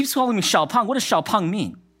 Dad, he keeps calling me Xiao Pang. What does Xiao Pang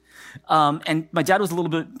mean? And my dad was a little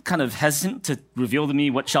bit kind of hesitant to reveal to me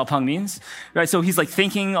what Xiao Pang means, right? So he's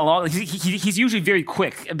thinking a lot. He's usually very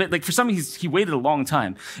quick, but for some reason he waited a long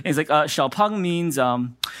time. And he's like, Xiao Pang means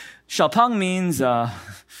Xiao Pang means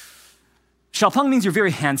you're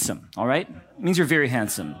very handsome. All right, it means you're very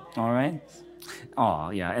handsome. All right.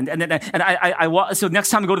 Oh yeah, and I so next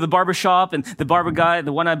time I go to the barber shop, and the barber guy,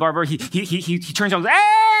 the one-eyed barber, he turns around and goes,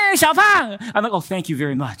 hey, Xiao Pang! I'm like, oh, thank you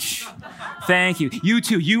very much. Thank you. You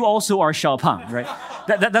too. You also are Xiao Pang, right?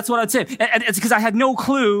 That's what I'd say. And it's because I had no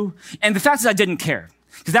clue, and the fact is I didn't care.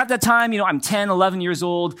 Because at that time, I'm 10, 11 years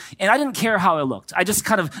old, and I didn't care how I looked. I just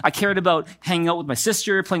I cared about hanging out with my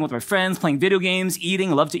sister, playing with my friends, playing video games,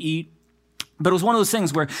 eating. I love to eat. But it was one of those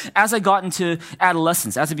things where as I got into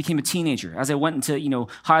adolescence, as I became a teenager, as I went into,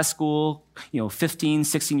 high school, 15,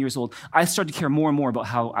 16 years old, I started to care more and more about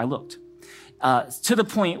how I looked. To the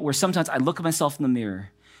point where sometimes I look at myself in the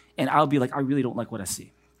mirror and I'll be like, I really don't like what I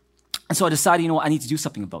see. And so I decided, I need to do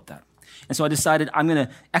something about that. And so I decided I'm going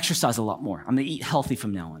to exercise a lot more. I'm going to eat healthy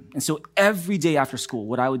from now on. And so every day after school,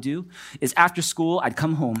 what I would do is after school, I'd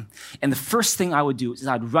come home, and the first thing I would do is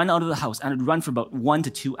I'd run out of the house, and I'd run for about 1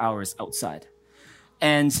 to 2 hours outside.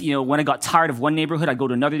 And, when I got tired of one neighborhood, I'd go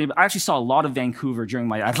to another neighborhood. I actually saw a lot of Vancouver during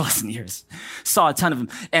my adolescent years. Saw a ton of them.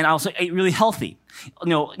 And I also ate really healthy.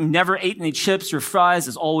 Never ate any chips or fries.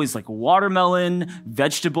 It's always watermelon,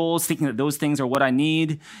 vegetables, thinking that those things are what I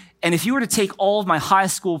need. And if you were to take all of my high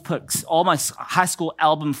school pics, all my high school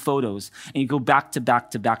album photos, and you go back to back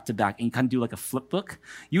to back to back, and you kind of do a flip book,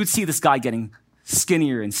 you would see this guy getting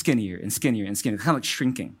skinnier and skinnier and skinnier and skinnier, kind of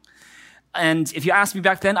shrinking. And if you asked me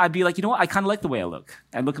back then, I'd be like, I kind of like the way I look.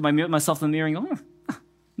 I'd look at myself in the mirror and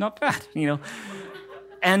go, not bad,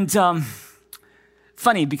 And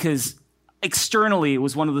funny because externally it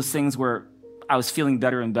was one of those things where I was feeling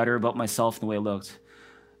better and better about myself and the way I looked.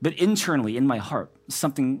 But internally, in my heart,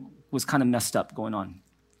 something was kind of messed up going on,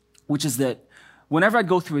 which is that whenever I'd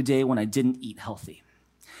go through a day when I didn't eat healthy,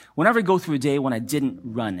 whenever I go through a day when I didn't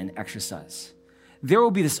run and exercise, there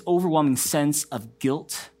will be this overwhelming sense of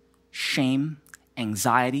guilt, shame,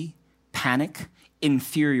 anxiety, panic,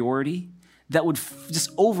 inferiority that would just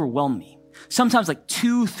overwhelm me. Sometimes like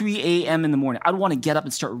 2, 3 a.m. in the morning, I'd want to get up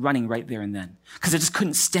and start running right there and then because I just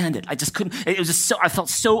couldn't stand it. I just couldn't. It was just I felt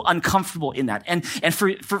so uncomfortable in that. And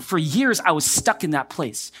for years, I was stuck in that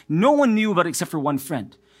place. No one knew about it except for one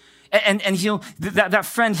friend. And that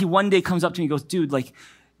friend, he one day comes up to me and goes, dude, like,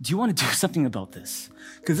 do you want to do something about this?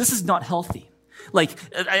 Because this is not healthy. Like,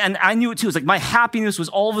 and I knew it too. It's like my happiness was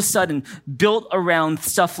all of a sudden built around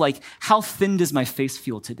stuff like, how thin does my face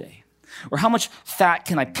feel today? Or how much fat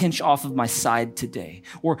can I pinch off of my side today?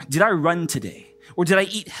 Or did I run today? Or did I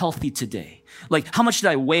eat healthy today? Like, how much did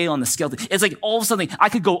I weigh on the scale? It's like all of a sudden, I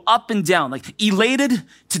could go up and down, like elated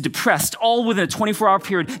to depressed, all within a 24-hour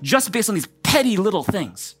period, just based on these petty little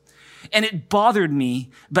things. And it bothered me,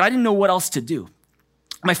 but I didn't know what else to do.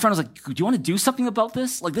 My friend was like, do you want to do something about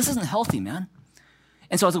this? Like, this isn't healthy, man.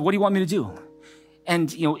 And so I was like, what do you want me to do?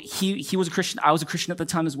 And, he was a Christian. I was a Christian at the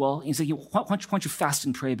time as well. And he's like, why don't you fast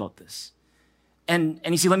and pray about this? And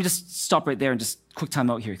he said, let me just stop right there and just quick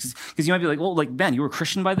time out here. Because you might be like, well, like, Ben, you were a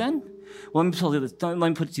Christian by then? Well, let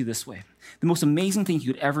me put it to you this way. The most amazing thing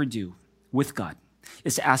you could ever do with God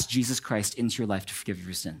is to ask Jesus Christ into your life to forgive you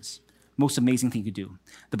your sins. Most amazing thing you could do.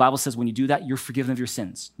 The Bible says when you do that, you're forgiven of your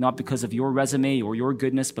sins, not because of your resume or your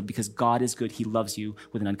goodness, but because God is good. He loves you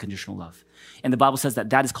with an unconditional love. And the Bible says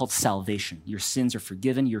that is called salvation. Your sins are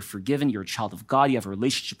forgiven. You're forgiven. You're a child of God. You have a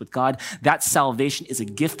relationship with God. That salvation is a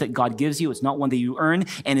gift that God gives you. It's not one that you earn,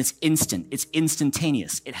 and it's instant. It's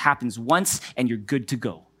instantaneous. It happens once, and you're good to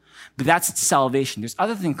go. But that's salvation. There's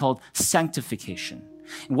other thing called sanctification.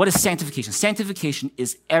 And what is sanctification? Sanctification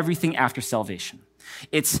is everything after salvation.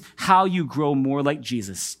 It's how you grow more like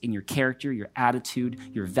Jesus in your character, your attitude,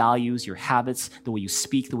 your values, your habits, the way you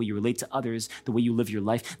speak, the way you relate to others, the way you live your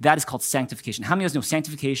life. That is called sanctification. How many of us know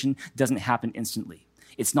sanctification doesn't happen instantly?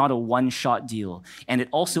 It's not a one-shot deal. And it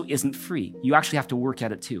also isn't free. You actually have to work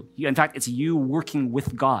at it too. In fact, it's you working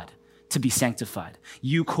with God to be sanctified.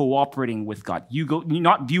 You cooperating with God.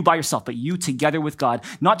 Not you by yourself, but you together with God.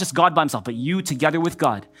 Not just God by himself, but you together with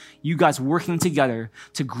God. You guys working together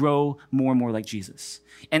to grow more and more like Jesus.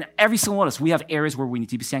 And every single one of us, we have areas where we need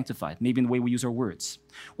to be sanctified. Maybe in the way we use our words,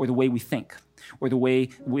 or the way we think, or the way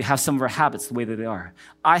we have some of our habits the way that they are.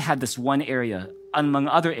 I had this one area, among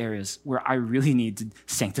other areas, where I really needed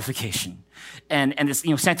sanctification. And it's,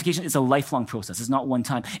 sanctification is a lifelong process. It's not one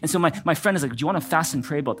time. And so my friend is like, do you want to fast and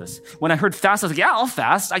pray about this? When I heard fast, I was like, yeah, I'll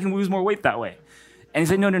fast. I can lose more weight that way. And he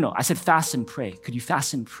said, no. I said, fast and pray. Could you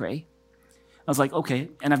fast and pray? I was like, okay.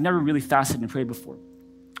 And I've never really fasted and prayed before.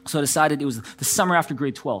 So I decided it was the summer after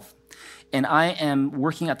grade 12. And I am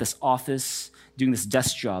working at this office, doing this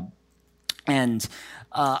desk job. And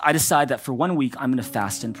I decided that for 1 week, I'm going to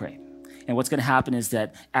fast and pray. And what's going to happen is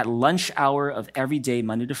that at lunch hour of every day,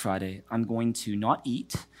 Monday to Friday, I'm going to not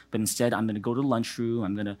eat, but instead I'm going to go to the lunchroom.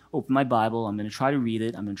 I'm going to open my Bible. I'm going to try to read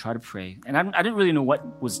it. I'm going to try to pray. And I didn't really know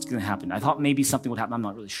what was going to happen. I thought maybe something would happen. I'm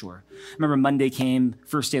not really sure. I remember Monday came,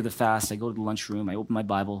 first day of the fast. I go to the lunchroom. I open my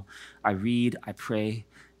Bible. I read. I pray.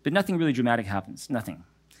 But nothing really dramatic happens. Nothing.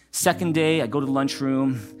 Second day, I go to the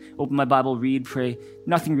lunchroom, open my Bible, read, pray.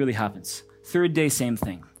 Nothing really happens. Third day, same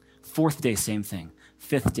thing. Fourth day, same thing.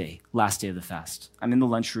 Fifth day, last day of the fast. I'm in the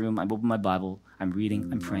lunchroom, I'm opening my Bible, I'm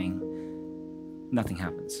reading, I'm praying. Nothing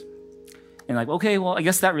happens. And okay, well, I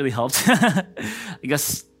guess that really helped. I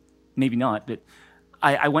guess maybe not, but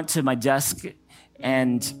I went to my desk,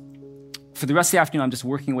 and for the rest of the afternoon, I'm just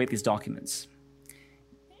working away at these documents.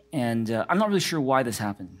 And I'm not really sure why this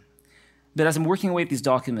happened. But as I'm working away at these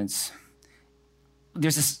documents,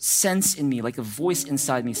 there's this sense in me, like a voice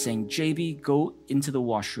inside me saying, JB, go into the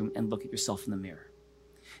washroom and look at yourself in the mirror.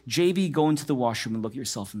 JB, go into the washroom and look at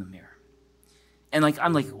yourself in the mirror. And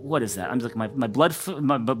I'm like, what is that? I'm just like, my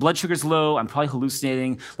blood sugar's low. I'm probably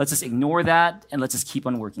hallucinating. Let's just ignore that and let's just keep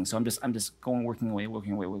on working. So I'm just going, working away.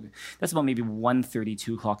 That's about maybe 1:30,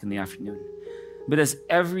 2 o'clock in the afternoon. But as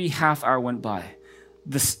every half hour went by,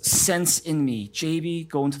 this sense in me, JB,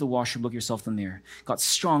 go into the washroom, look at yourself in the mirror, got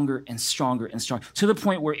stronger and stronger and stronger to the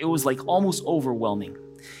point where it was almost overwhelming.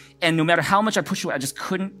 And no matter how much I pushed away, I just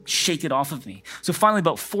couldn't shake it off of me. So finally,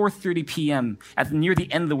 about 4:30 p.m., near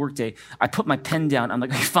the end of the workday, I put my pen down. I'm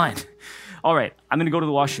like, okay, fine. all right, I'm going to go to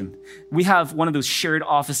the washroom. We have one of those shared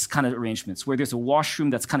office kind of arrangements where there's a washroom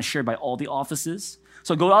that's kind of shared by all the offices.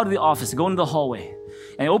 So I go out of the office, I go into the hallway,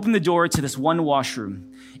 and I open the door to this one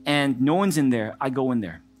washroom, and no one's in there. I go in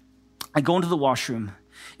there. I go into the washroom,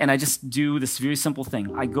 and I just do this very simple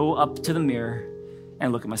thing. I go up to the mirror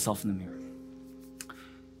and look at myself in the mirror.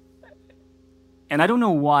 And I don't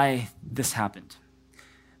know why this happened,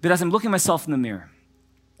 but as I'm looking at myself in the mirror,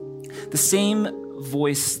 the same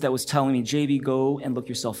voice that was telling me, JB, go and look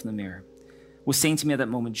yourself in the mirror, was saying to me at that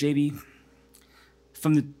moment, JB,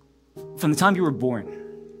 from the time you were born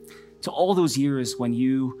to all those years when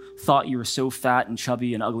you thought you were so fat and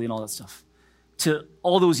chubby and ugly and all that stuff, to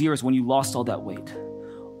all those years when you lost all that weight,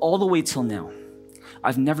 all the way till now,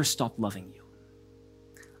 I've never stopped loving you.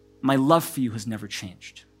 My love for you has never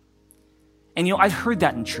changed. And I'd heard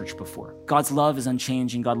that in church before. God's love is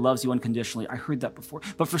unchanging. God loves you unconditionally. I heard that before.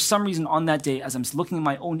 But for some reason on that day, as I'm looking at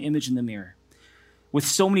my own image in the mirror, with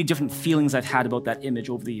so many different feelings I've had about that image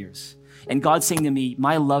over the years, and God saying to me,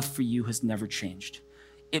 my love for you has never changed.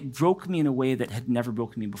 It broke me in a way that had never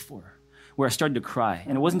broken me before, where I started to cry.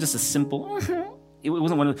 And it wasn't just a simple, it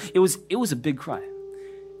wasn't one of those, it was a big cry.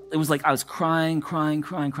 It was like I was crying.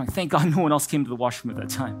 Thank God no one else came to the washroom at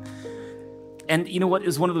that time. And you know what? It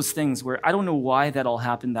was one of those things where I don't know why that all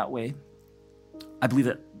happened that way. I believe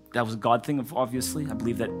that was a God thing, obviously. I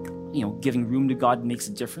believe that, giving room to God makes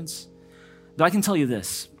a difference. But I can tell you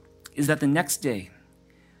this, is that the next day,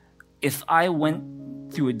 if I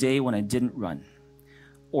went through a day when I didn't run,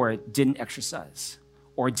 or didn't exercise,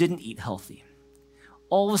 or didn't eat healthy,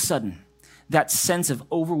 all of a sudden, that sense of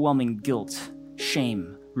overwhelming guilt,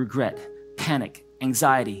 shame, regret, panic,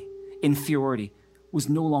 anxiety, inferiority was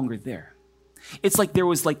no longer there. It's like there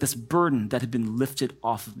was this burden that had been lifted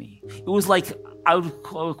off of me. It was like, I would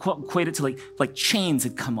equate it to like chains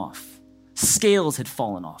had come off. Scales had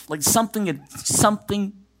fallen off. Like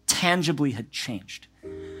something tangibly had changed.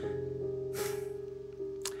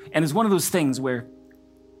 And it's one of those things where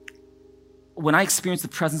when I experienced the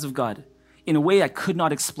presence of God in a way I could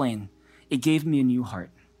not explain, it gave me a new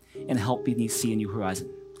heart and helped me see a new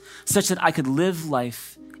horizon, such that I could live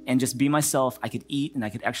life and just be myself. I could eat and I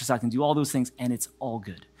could exercise, I can do all those things, and it's all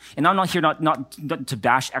good. And I'm not here not to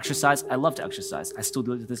bash exercise. I love to exercise. I still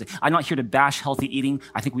do it to this day. I'm not here to bash healthy eating.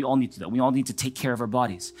 I think we all need to do that. We all need to take care of our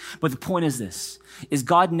bodies. But the point is this, is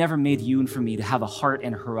God never made you and for me to have a heart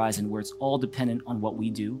and a horizon where it's all dependent on what we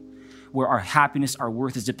do, where our happiness, our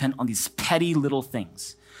worth is dependent on these petty little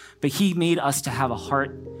things. But he made us to have a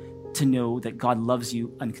heart to know that God loves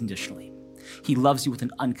you unconditionally. He loves you with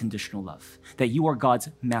an unconditional love, that you are God's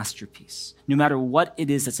masterpiece. No matter what it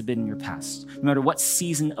is that's been in your past, no matter what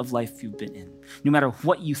season of life you've been in, no matter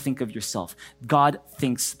what you think of yourself, God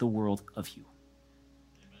thinks the world of you.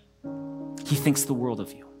 He thinks the world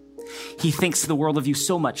of you. He thinks the world of you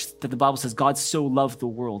so much that the Bible says God so loved the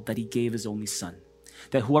world that he gave his only son,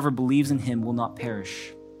 that whoever believes in him will not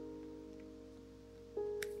perish,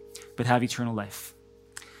 but have eternal life.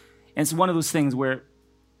 And it's one of those things where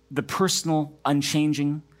the personal,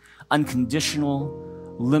 unchanging,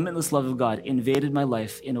 unconditional, limitless love of God invaded my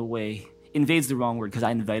life in a way, invades the wrong word because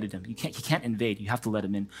I invited him. He can't invade, you have to let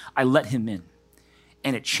him in. I let him in.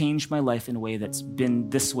 And it changed my life in a way that's been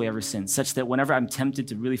this way ever since, such that whenever I'm tempted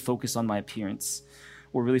to really focus on my appearance,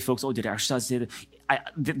 or really focus, did I exercise?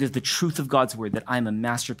 The truth of God's word that I'm a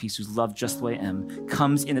masterpiece who's loved just the way I am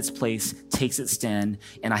comes in its place, takes its stand,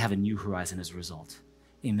 and I have a new horizon as a result.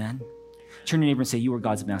 Amen? Turn to your neighbor and say, you are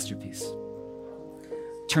God's masterpiece.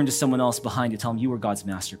 Turn to someone else behind you, tell them you are God's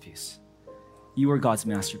masterpiece. You are God's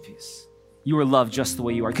masterpiece. You are loved just the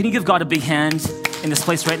way you are. Can you give God a big hand in this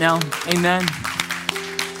place right now? Amen.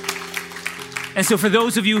 And so for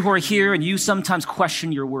those of you who are here and you sometimes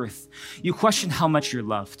question your worth, you question how much you're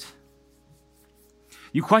loved.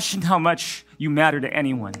 You question how much you matter to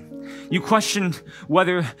anyone. You question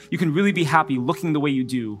whether you can really be happy looking the way you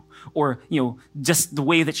do or, just the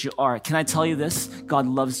way that you are. Can I tell you this? God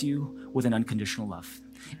loves you with an unconditional love.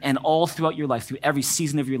 And all throughout your life, through every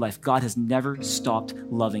season of your life, God has never stopped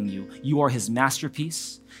loving you. You are his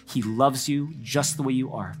masterpiece. He loves you just the way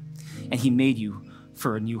you are. And he made you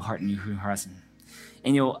for a new heart and new horizon.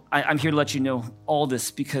 And I'm here to let you know all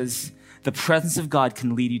this because the presence of God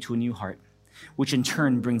can lead you to a new heart, which in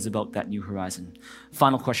turn brings about that new horizon.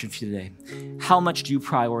 Final question for you today. How much do you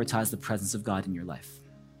prioritize the presence of God in your life?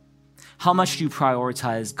 How much do you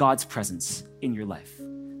prioritize God's presence in your life?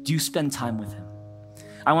 Do you spend time with him?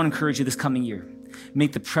 I want to encourage you this coming year,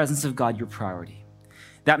 make the presence of God your priority.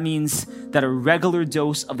 That means that a regular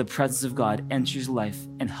dose of the presence of God enters your life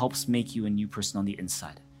and helps make you a new person on the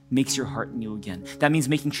inside. makes your heart new again. That means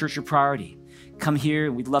making church your priority. Come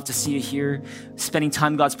here. We'd love to see you here. Spending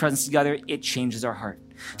time in God's presence together, it changes our heart.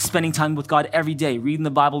 Spending time with God every day, reading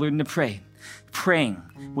the Bible, learning to pray, praying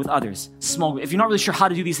with others, small group. If you're not really sure how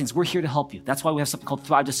to do these things, we're here to help you. That's why we have something called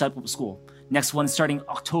Thrive Discipleship School. Next one is starting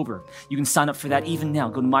October. You can sign up for that even now.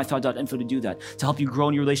 Go to mythrive.info to do that, to help you grow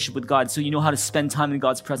in your relationship with God so you know how to spend time in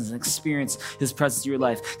God's presence and experience his presence in your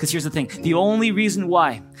life. Because here's the thing, the only reason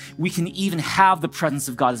why we can even have the presence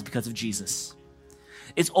of God is because of Jesus.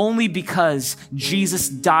 It's only because Jesus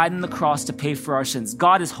died on the cross to pay for our sins.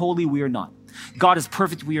 God is holy, we are not. God is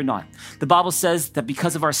perfect, we are not. The Bible says that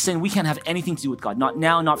because of our sin, we can't have anything to do with God. Not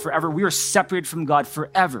now, not forever. We are separated from God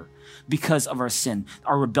forever because of our sin,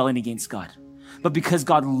 our rebellion against God. But because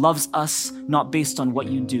God loves us, not based on what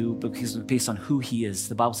you do, but because based on who he is.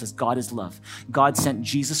 The Bible says God is love. God sent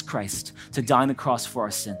Jesus Christ to die on the cross for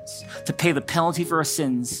our sins, to pay the penalty for our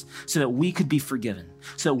sins so that we could be forgiven,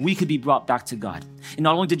 so that we could be brought back to God. And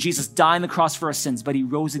not only did Jesus die on the cross for our sins, but he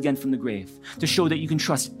rose again from the grave to show that you can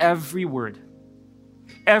trust every word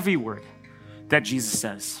that Jesus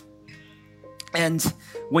says. And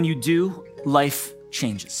when you do, life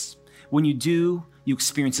changes. When you do, you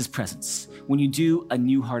experience his presence. When you do, a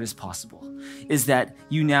new heart is possible. Is that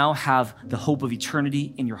you now have the hope of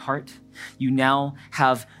eternity in your heart. You now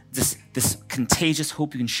have this contagious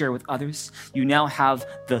hope you can share with others. You now have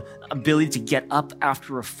the ability to get up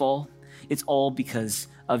after a fall. It's all because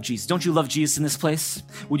of Jesus. Don't you love Jesus in this place?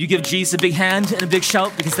 Would you give Jesus a big hand and a big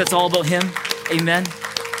shout? Because that's all about him. Amen.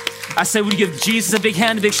 I say, would you give Jesus a big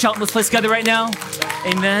hand, a big shout in this place together right now?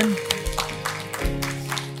 Amen.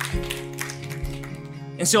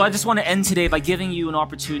 And so I just want to end today by giving you an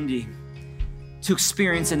opportunity to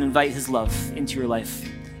experience and invite his love into your life,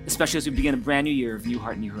 especially as we begin a brand new year of New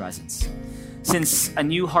Heart, New Horizons. Since a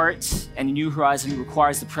new heart and a new horizon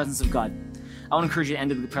requires the presence of God, I want to encourage you to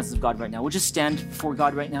enter the presence of God right now. We'll just stand before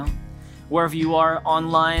God right now. Wherever you are,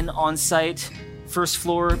 online, on site, first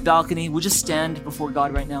floor, balcony, we'll just stand before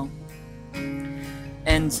God right now.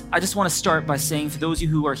 And I just want to start by saying, for those of you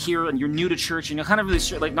who are here and you're new to church and you're kind of really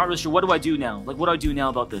sure, not really sure, what do I do now? What do I do now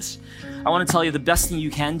about this? I want to tell you the best thing you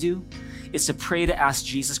can do is to pray to ask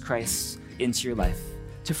Jesus Christ into your life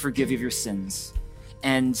to forgive you of your sins.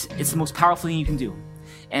 And it's the most powerful thing you can do.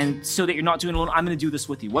 And so that you're not doing it alone, I'm going to do this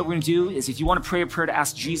with you. What we're going to do is, if you want to pray a prayer to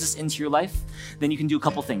ask Jesus into your life, then you can do a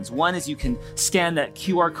couple things. One is you can scan that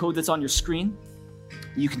QR code that's on your screen.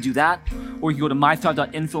 You can do that, or you go to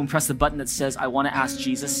mythrive.info and press the button that says, I want to ask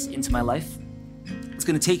Jesus into my life. It's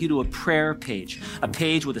going to take you to a prayer page, a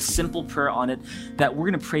page with a simple prayer on it that we're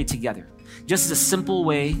going to pray together. Just as a simple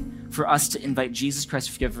way for us to invite Jesus Christ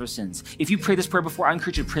to forgive our sins. If you prayed this prayer before, I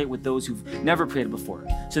encourage you to pray it with those who've never prayed it before,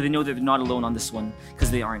 so they know that they're not alone on this one,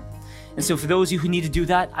 because they aren't. And so for those of you who need to do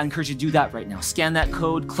that, I encourage you to do that right now. Scan that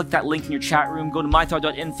code, click that link in your chat room, go to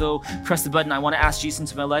mythrive.info, press the button, I want to ask Jesus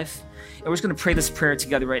into my life. And we're just going to pray this prayer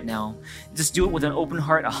together right now. Just do it with an open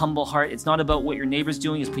heart, a humble heart. It's not about what your neighbor's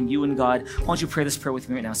doing, it's between you and God. Why don't you pray this prayer with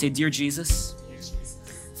me right now? Say, Dear Jesus,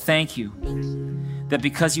 thank you that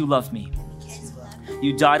because you love me,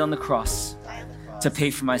 you died on the cross to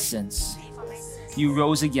pay for my sins. You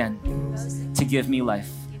rose again to give me life.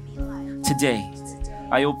 Today,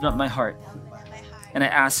 I open up my heart and I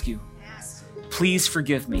ask you, please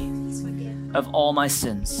forgive me of all my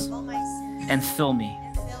sins and fill me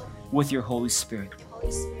with your Holy Spirit.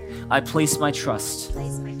 I place my trust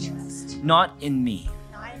not in me,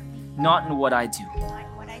 not in what I do,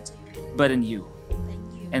 but in you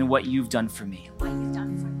and what you've done for me.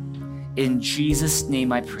 In Jesus'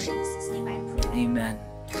 name I pray. Amen.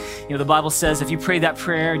 You know, the Bible says if you pray that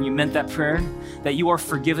prayer and you meant that prayer, that you are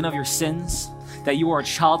forgiven of your sins, that you are a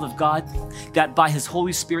child of God, that by his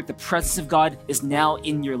Holy Spirit, the presence of God is now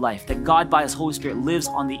in your life, that God by his Holy Spirit lives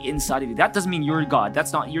on the inside of you. That doesn't mean you're God.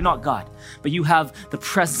 You're not God, but you have the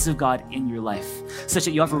presence of God in your life, such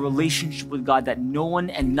that you have a relationship with God that no one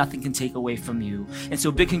and nothing can take away from you. And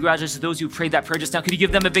so big congratulations to those who prayed that prayer just now. Could you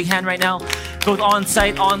give them a big hand right now? Both on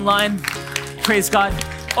site, online. Praise God.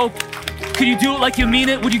 Oh, could you do it like you mean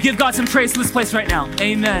it? Would you give God some praise in this place right now?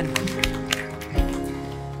 Amen.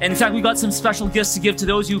 And in fact, we got some special gifts to give to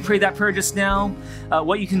those who prayed that prayer just now.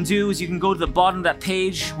 What you can do is you can go to the bottom of that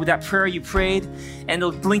page with that prayer you prayed, and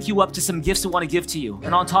it'll link you up to some gifts that want to give to you.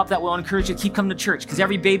 And on top of that, we'll encourage you to keep coming to church, because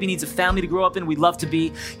every baby needs a family to grow up in. We'd love to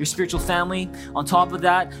be your spiritual family. On top of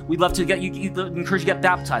that, we'd love to encourage you to get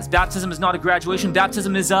baptized. Baptism is not a graduation.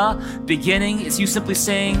 Baptism is a beginning. It's you simply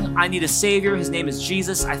saying, I need a Savior. His name is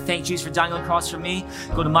Jesus. I thank Jesus for dying on the cross for me.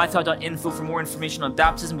 Go to mythrive.info for more information on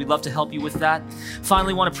baptism. We'd love to help you with that.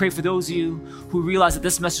 Finally, I want to pray for those of you who realize that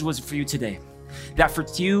this message wasn't for you today. that for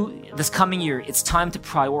you this coming year, it's time to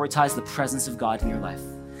prioritize the presence of God in your life.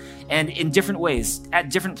 And in different ways, at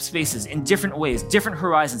different spaces, in different ways, different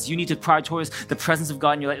horizons, you need to prioritize the presence of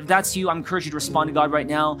God in your life. If that's you, I encourage you to respond to God right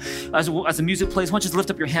now. As the music plays, why don't you just lift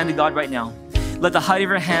up your hand to God right now? Let the height of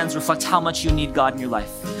your hands reflect how much you need God in your life.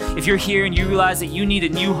 If you're here and you realize that you need a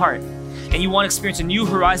new heart and you want to experience a new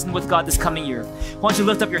horizon with God this coming year, why don't you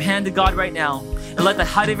lift up your hand to God right now and let the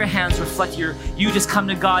height of your hands reflect you just come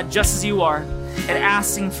to God just as you are and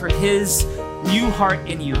asking for His new heart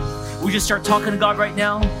in you. We just start talking to God right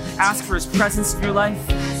now. Ask for His presence in your life.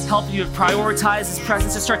 Help you to prioritize His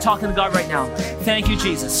presence. Just start talking to God right now. Thank you,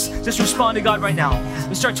 Jesus. Just respond to God right now.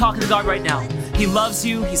 We start talking to God right now. He loves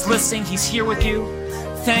you. He's listening. He's here with you.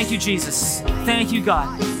 Thank you, Jesus. Thank you,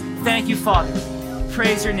 God. Thank you, Father.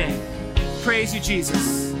 Praise your name. Praise you,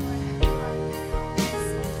 Jesus.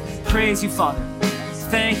 Praise you, Father.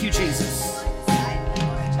 Thank you, Jesus.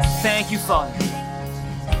 Thank you, Father.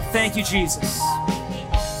 Thank you, Jesus.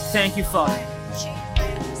 Thank you, Father.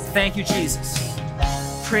 Thank you, Jesus.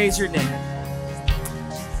 Praise your name.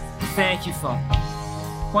 Thank you, Father.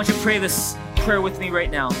 Why don't you pray this prayer with me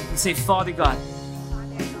right now and say, Father God,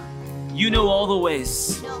 you know all the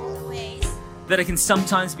ways that I can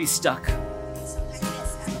sometimes be stuck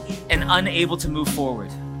and unable to move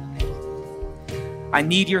forward. I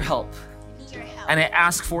need your help, and I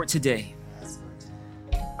ask for it today.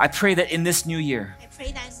 I pray that in this new year,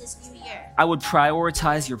 I would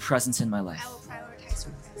prioritize your presence in my life.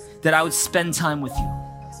 That I would spend time with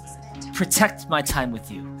you. Protect my time with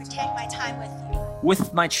you.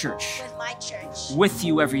 With my church. With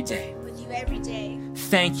you every day.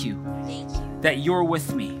 Thank you that you're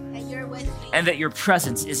with me. And that your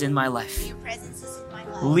presence is in my life.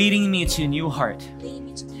 Leading me to a new heart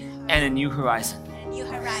and a new horizon.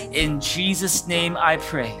 In Jesus' name I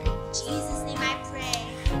pray.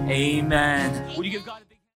 Amen. Would you give God